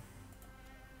 no.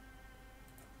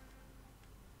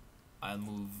 I'll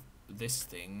move this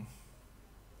thing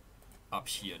up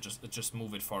here. Just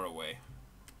move it far away.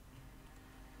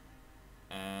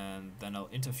 And then I'll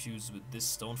interfuse with this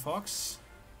stone fox.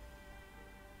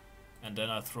 And then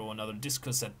I'll throw another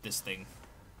discus at this thing.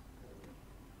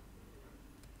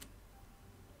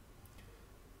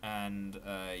 And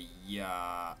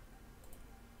yeah,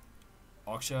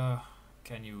 Oksha,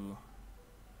 can you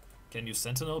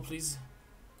sentinel please?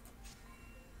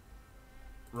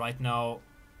 Right now,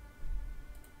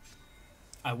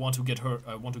 I want to get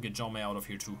Jaume out of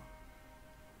here too.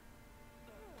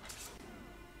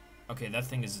 Okay, that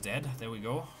thing is dead. There we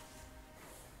go.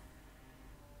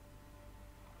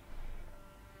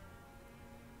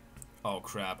 Oh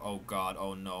crap! Oh god!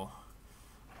 Oh no!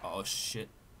 Oh shit!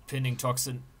 Pinning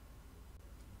toxin.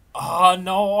 Oh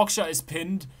no, Oksha is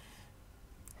pinned.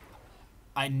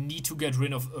 I need to get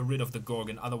rid of the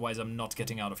Gorgon, otherwise I'm not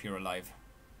getting out of here alive.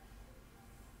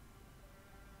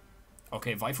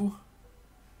 Okay, Waifu,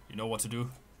 you know what to do.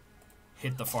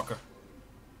 Hit the fucker.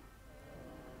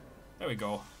 There we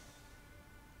go.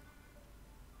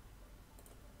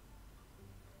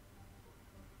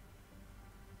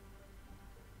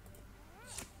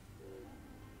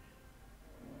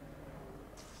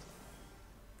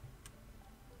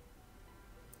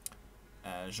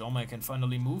 Jaume can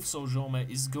finally move, so Jaume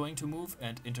is going to move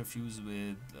and interfuse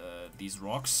with these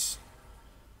rocks.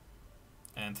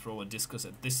 And throw a discus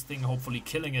at this thing, hopefully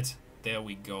killing it. There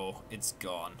we go, it's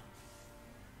gone.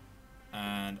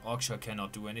 And Oksha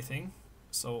cannot do anything,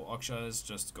 so Oksha is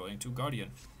just going to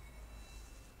Guardian.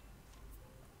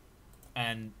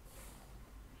 And...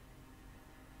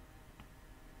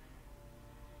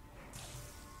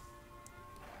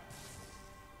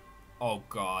 oh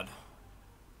god.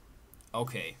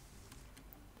 Okay.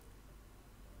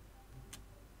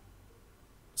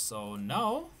 So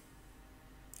now,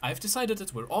 I've decided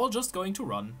that we're all just going to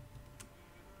run.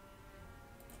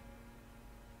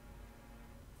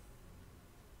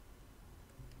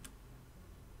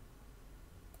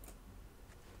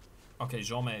 Okay,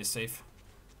 Jaume is safe.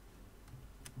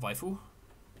 Waifu?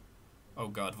 Oh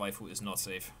god, Waifu is not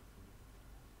safe.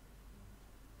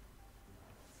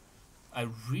 I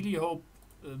really hope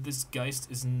this Geist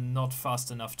is not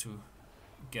fast enough to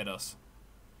get us.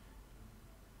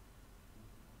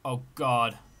 Oh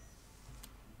god.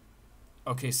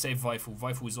 Okay, save Waifu.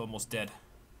 Waifu is almost dead.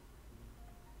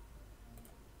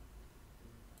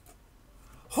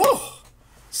 Whew!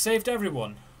 Saved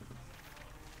everyone.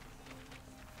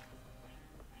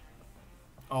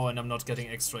 Oh, and I'm not getting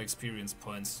extra experience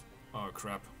points. Oh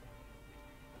crap.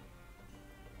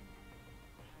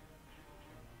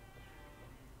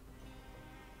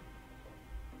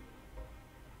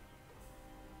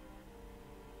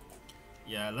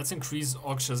 Yeah, let's increase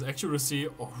Oksha's accuracy.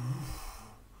 Oh.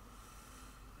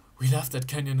 We left that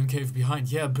canyon and cave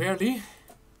behind. Yeah, barely.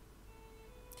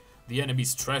 The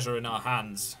enemy's treasure in our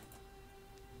hands.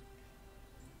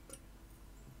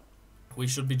 We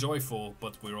should be joyful,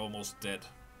 but we're almost dead.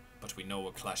 but we know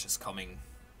a clash is coming.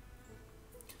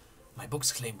 My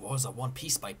books claim wars are won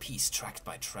piece by piece, tract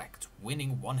by tract.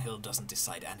 Winning one hill doesn't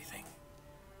decide anything.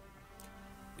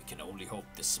 We can only hope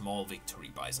this small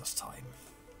victory buys us time.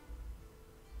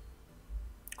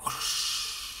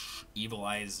 Evil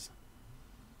eyes.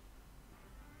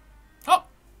 Oh!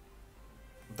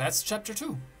 That's chapter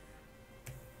 2.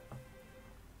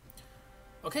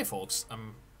 Okay, folks,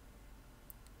 I'm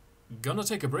gonna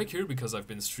take a break here because I've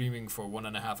been streaming for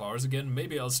 1.5 hours again.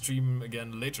 Maybe I'll stream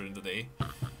again later in the day.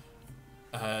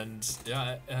 And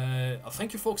yeah,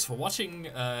 thank you folks for watching.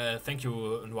 Thank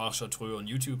you Noir Chartreux on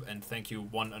YouTube, and thank you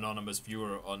one anonymous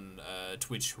viewer on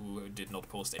Twitch who did not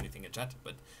post anything in chat,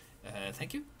 but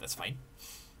thank you, that's fine.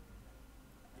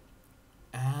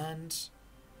 And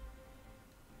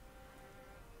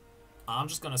I'm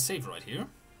just gonna save right here.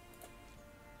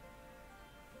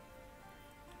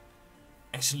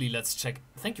 Actually, let's check.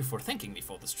 Thank you for thanking me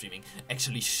for the streaming.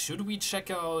 Actually, should we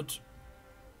check out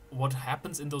what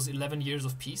happens in those 11 years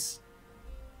of peace?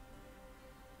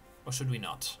 Or should we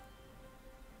not?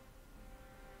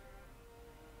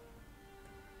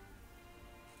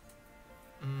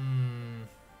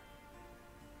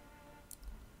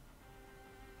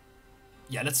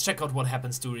 Yeah, let's check out what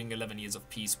happens during 11 years of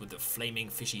peace with the flaming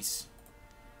fishies.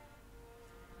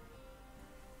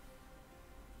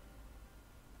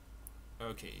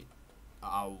 Okay.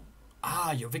 Ow.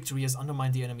 Ah, your victory has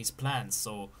undermined the enemy's plans,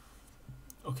 so...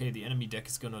 Okay, the enemy deck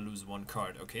is gonna lose 1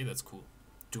 card. Okay, that's cool.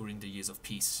 During the years of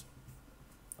peace.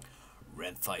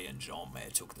 Renthai and Jean-May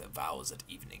took their vows at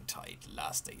eventide,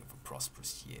 last day of a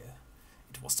prosperous year.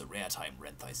 It was the rare time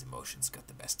Renthai's emotions got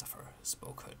the best of her,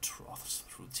 spoke her troths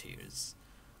through tears.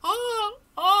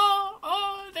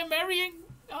 They're marrying.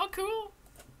 Oh, cool.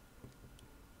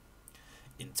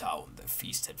 In town, their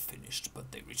feast had finished,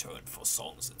 but they returned for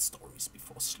songs and stories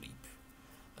before sleep.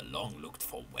 The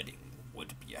long-looked-for wedding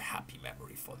would be a happy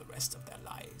memory for the rest of their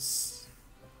lives.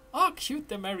 Oh, cute,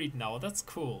 they're married now. That's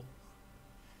cool.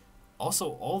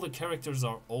 Also, all the characters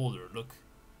are older. Look.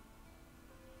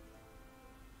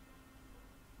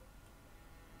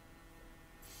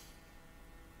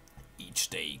 Each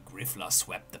day, Griffla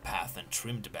swept the path and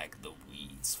trimmed back the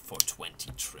weeds for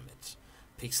 20 trimmet.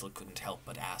 Pixl couldn't help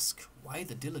but ask, why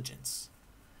the diligence?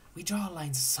 We draw a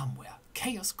line somewhere.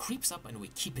 Chaos creeps up and we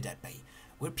keep it at bay.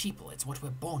 We're people, it's what we're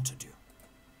born to do.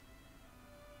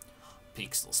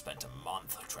 Pixl spent a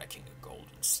month tracking a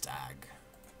golden stag.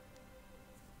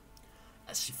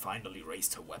 As she finally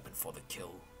raised her weapon for the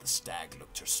kill, the stag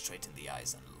looked her straight in the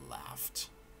eyes and laughed.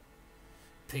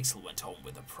 Pixl went home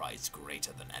with a prize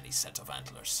greater than any set of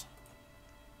antlers.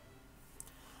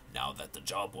 Now that the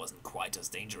job wasn't quite as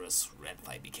dangerous,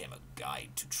 Renthai became a guide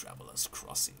to travelers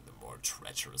crossing the more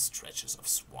treacherous stretches of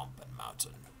swamp and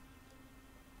mountain.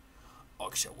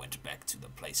 Oksha went back to the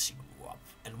place she grew up,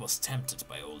 and was tempted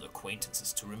by old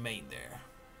acquaintances to remain there.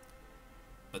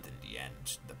 But in the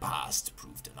end, the past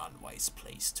proved an unwise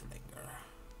place to linger.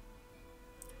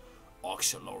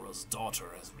 Oksha Laurel's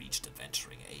daughter has reached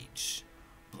adventuring age.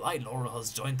 Bly Laurel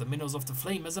has joined the Minnows of the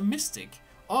Flame as a mystic.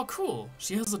 Oh, cool,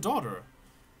 she has a daughter.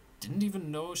 Didn't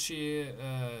even know she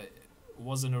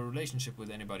was in a relationship with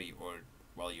anybody, or,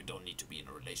 well, you don't need to be in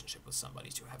a relationship with somebody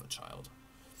to have a child.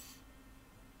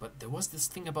 But there was this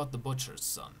thing about the butcher's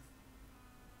son.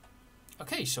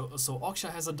 Okay, so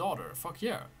Oksha has a daughter. Fuck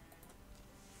yeah.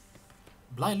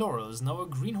 Bly Laurel is now a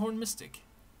greenhorn mystic.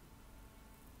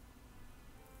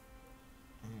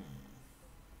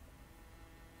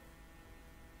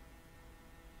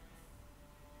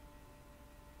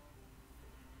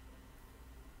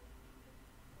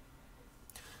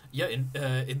 Yeah, in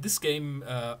this game,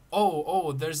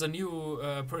 there's a new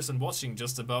person watching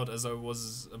just about as I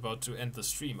was about to end the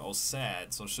stream. Oh,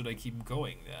 sad. So should I keep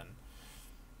going then?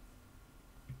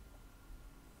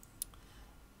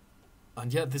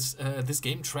 And yeah, this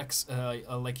game tracks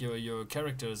like your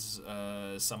characters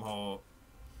somehow.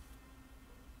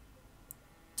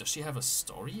 Does she have a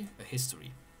story? A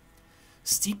history?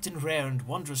 Steeped in rare and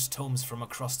wondrous tomes from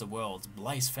across the world,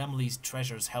 Bly's family's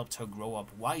treasures helped her grow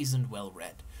up wise and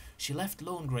well-read. She left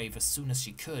Lonegrave as soon as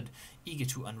she could, eager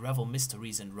to unravel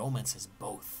mysteries and romances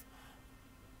both.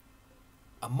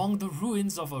 Among the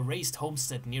ruins of a razed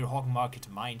homestead near Hogmarket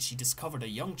Mine, she discovered a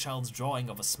young child's drawing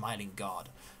of a smiling god.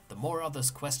 The more others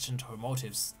questioned her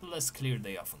motives, the less clear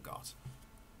they often got.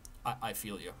 I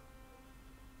feel you.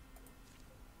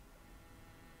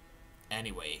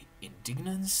 Anyway,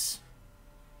 indignance?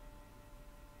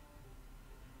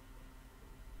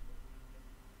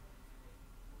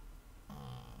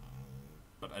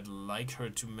 But I'd like her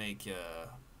to make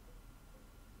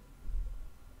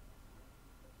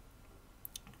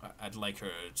I'd like her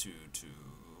to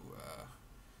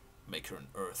Make her an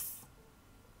earth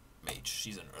mage.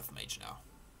 She's an earth mage now.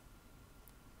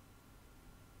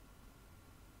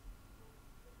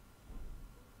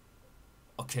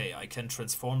 Okay, I can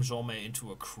transform Jean-May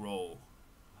into a crow.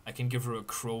 I can give her a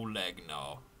crow leg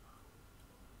now.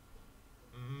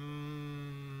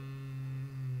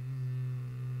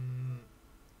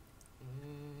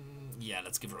 Yeah,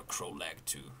 let's give her a crow leg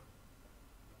too.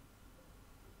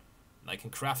 And I can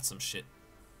craft some shit.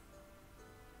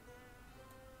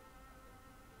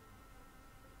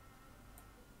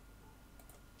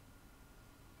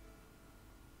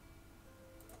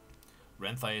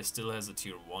 Renthai still has a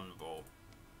tier 1 bow.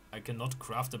 I cannot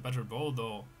craft a better bow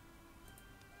though.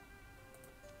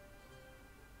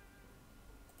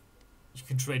 You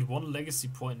can trade 1 legacy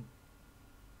point.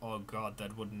 Oh god,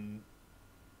 that wouldn't...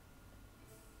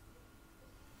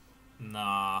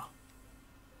 Nah.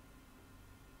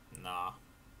 Nah.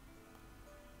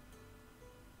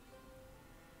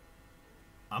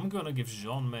 I'm gonna give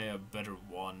Jean-May a better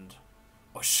wand.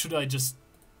 Or should I just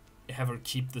have her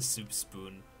keep the soup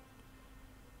spoon?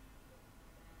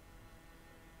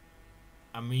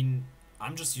 I mean,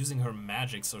 I'm just using her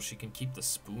magic so she can keep the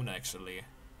spoon actually.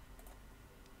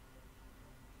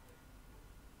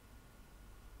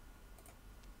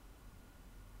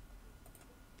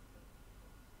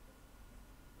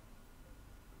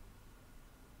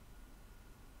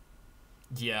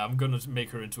 Yeah, I'm gonna make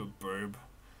her into a burb.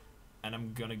 And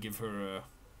I'm gonna give her a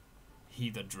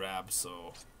heather drab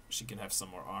so she can have some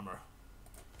more armor.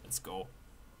 Let's go.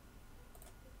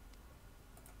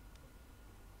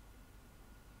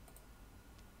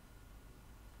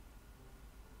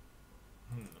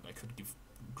 I could give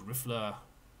Griffler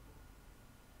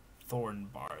Thorn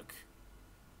Bark,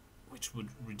 which would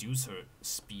reduce her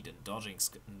speed and dodging.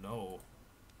 No.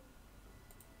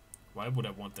 Why would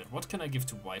I want that? What can I give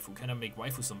to Waifu? Can I make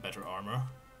Waifu some better armor?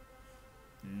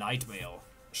 Nightmail.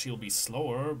 She'll be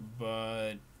slower,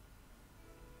 but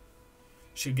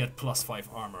she'll get +5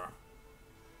 armor.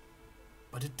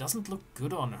 But it doesn't look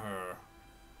good on her.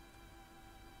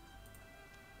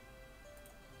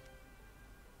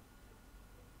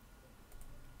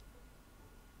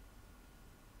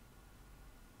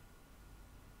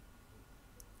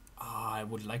 I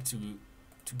would like to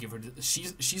give her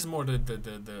she's more the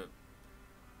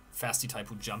fasty type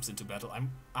who jumps into battle.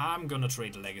 I'm gonna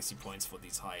trade legacy points for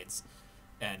these hides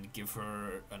and give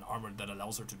her an armor that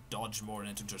allows her to dodge more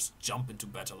and to just jump into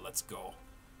battle. Let's go.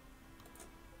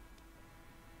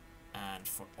 And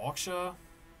for Auksha,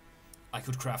 I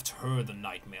could craft her the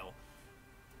Nightmail.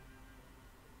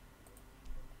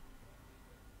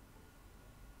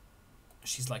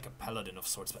 She's like a paladin of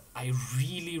sorts, but I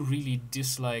really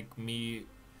dislike me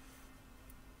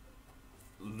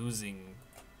losing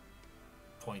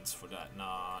points for that.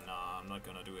 Nah, I'm not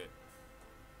gonna do it.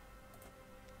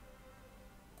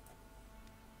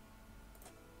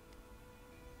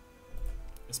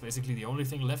 It's basically the only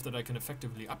thing left that I can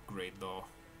effectively upgrade though.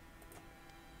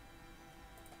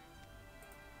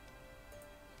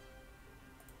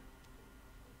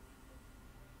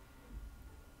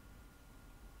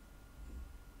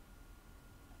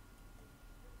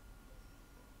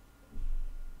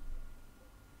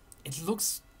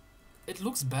 It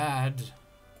looks bad.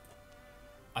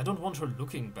 I don't want her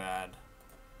looking bad,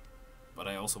 but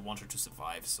I also want her to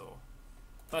survive, so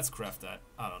let's craft that.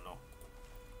 I don't know.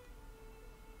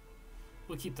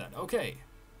 We'll keep that. Okay.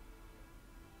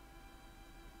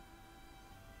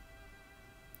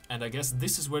 And I guess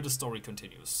this is where the story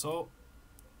continues. So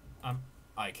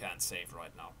I can't save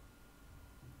right now.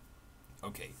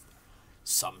 Okay.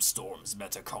 Some storms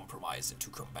better compromise into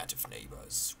combative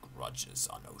neighbors. Grudges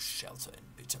are no shelter in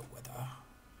bitter weather.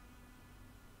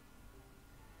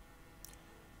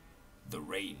 The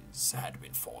rains had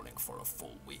been falling for a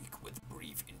full week, with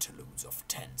brief interludes of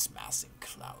tense massing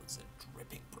clouds and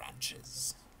dripping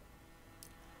branches.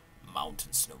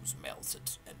 Mountain snows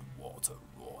melted and water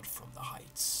roared from the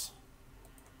heights.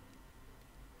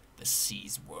 The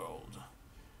seas whirled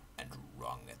and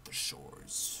wrung at the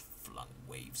shores, flung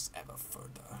waves ever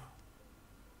further.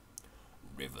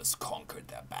 Rivers conquered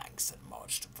their banks and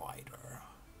marched wider.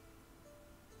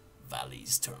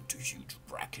 Valleys turned to huge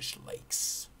brackish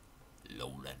lakes.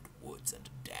 Lowland woods and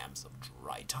dams of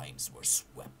dry times were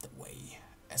swept away,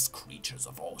 as creatures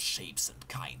of all shapes and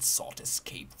kinds sought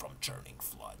escape from churning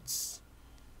floods.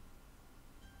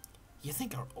 You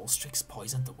think our Ulstrix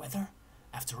poisoned the weather?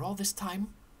 After all this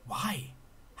time? Why?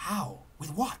 How?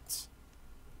 With what?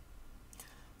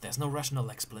 There's no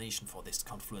rational explanation for this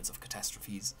confluence of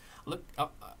catastrophes. Look,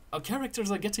 our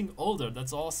characters are getting older,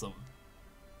 that's awesome.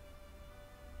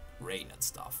 Rain and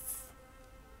stuff.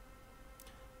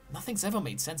 Nothing's ever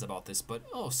made sense about this, but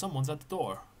oh, someone's at the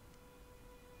door.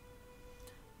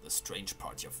 The strange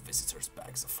party of visitors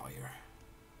bags a fire.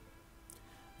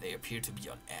 They appear to be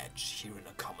on edge here in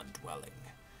a common dwelling,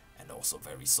 and also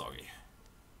very sorry.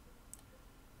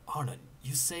 Arnon,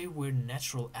 you say we're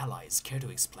natural allies. Care to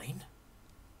explain?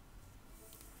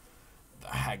 The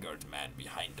haggard man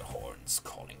behind the horns,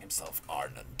 calling himself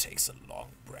Arnon, takes a long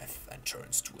breath and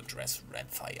turns to address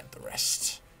Redthigh and the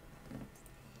rest.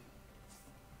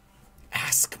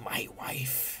 Ask my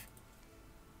wife.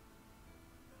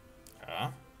 Huh?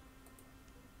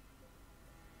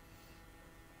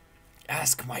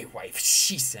 Ask my wife.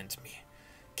 She sent me.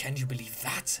 Can you believe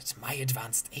that at my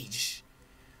advanced age?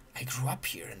 I grew up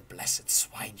here in Blessed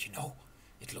Swine, you know.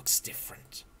 It looks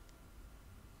different.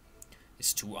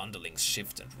 His two underlings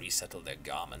shift and resettle their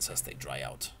garments as they dry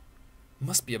out.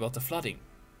 Must be about the flooding.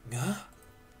 Huh?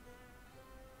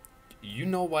 You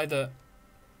know why the...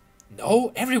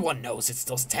 No, everyone knows it's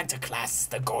those tentacles,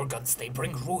 the Gorgons. They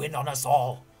bring ruin on us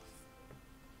all.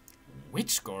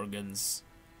 Which Gorgons?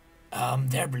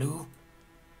 They're blue.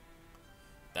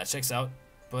 That checks out.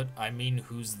 But, I mean,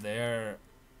 who's there?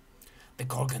 The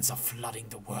Gorgons are flooding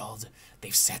the world.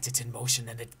 They've set it in motion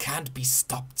and it can't be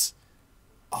stopped.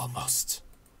 Almost.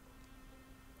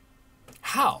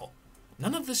 How?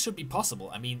 None of this should be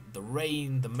possible. I mean, the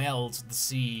rain, the melt, the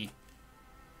sea...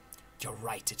 You're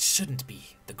right, it shouldn't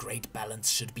be. The great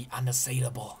balance should be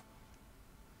unassailable.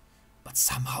 But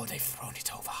somehow they've thrown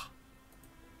it over.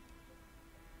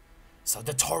 So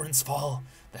the torrents fall,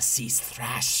 the seas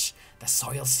thrash, the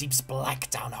soil seeps black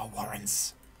down our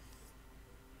warrens.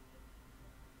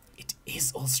 It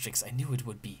is Ulstrix, I knew it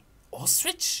would be.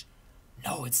 Ulstrich?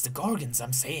 No, it's the Gorgons,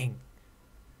 I'm saying.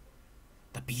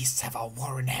 The beasts have our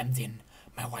warren hemmed in.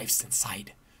 My wife's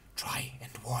inside, dry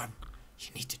and warm.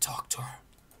 You need to talk to her.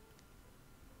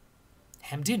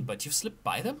 Hemmed in, but you slipped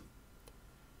by them?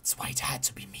 It's why it had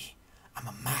to be me. I'm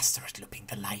a master at looping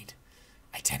the light.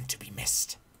 I tend to be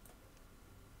missed.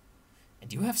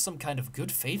 And you have some kind of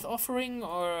good faith offering,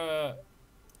 or...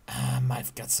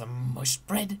 I've got some mushed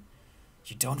bread.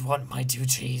 You don't want my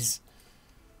duties.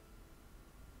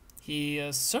 He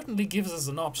certainly gives us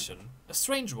an option. A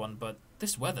strange one, but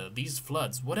this weather, these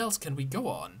floods, what else can we go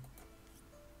on?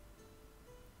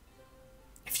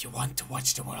 If you want to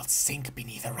watch the world sink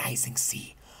beneath a rising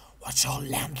sea, watch all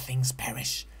land things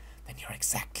perish, then you're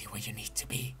exactly where you need to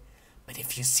be. But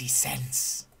if you see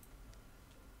sense...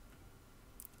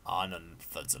 Arnon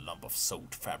thuds a lump of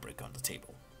sewed fabric on the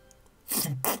table.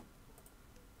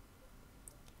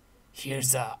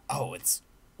 Here's a... Oh, it's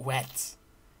wet.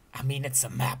 I mean, it's a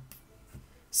map.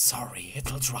 Sorry,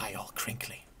 it'll dry all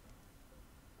crinkly.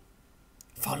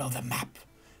 Follow the map.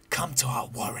 Come to our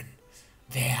warren.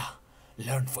 There,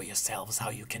 learn for yourselves how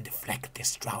you can deflect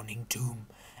this drowning doom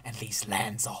and these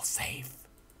lands all safe.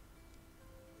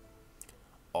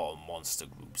 All monster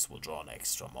groups will draw an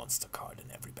extra monster card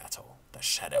in every battle. The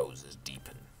shadows is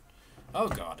deepen. Oh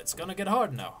god, it's gonna get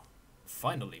hard now.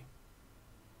 Finally.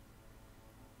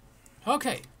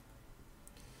 Okay.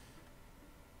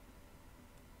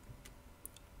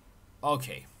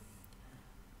 Okay.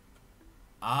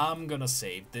 I'm gonna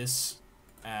save this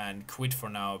and quit for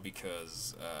now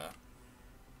because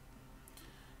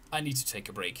I need to take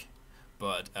a break.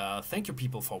 But thank you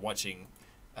people for watching.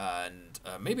 And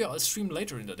maybe I'll stream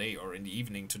later in the day or in the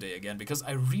evening today again, because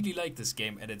I really like this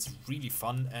game and it's really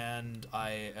fun, and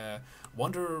I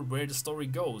wonder where the story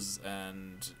goes.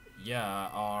 And yeah,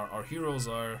 our heroes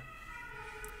are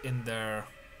in their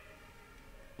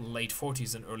late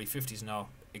 40s and early 50s now,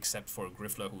 except for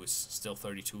Griffla, who is still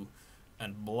 32,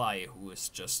 and Bly, who is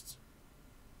just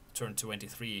turned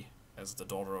 23 as the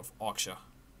daughter of Oksha.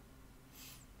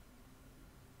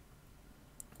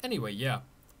 Anyway, yeah.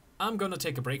 I'm gonna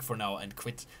take a break for now and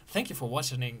quit. Thank you for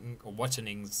watching,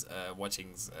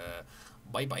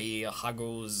 bye bye,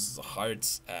 huggos,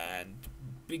 hearts, and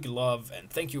big love,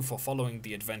 and thank you for following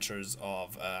the adventures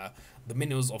of the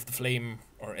Minnows of the Flame,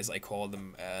 or as I call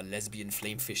them, lesbian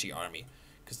Flamefishy army,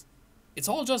 because it's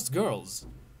all just girls.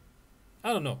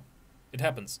 I don't know, it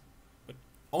happens, but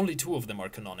only 2 of them are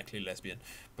canonically lesbian,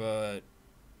 but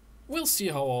we'll see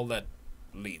how all that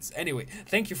leads. Anyway,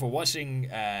 thank you for watching,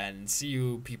 and see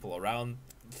you people around.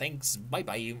 Thanks, bye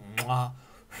bye. Mwah.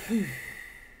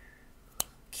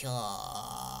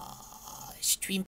 Stream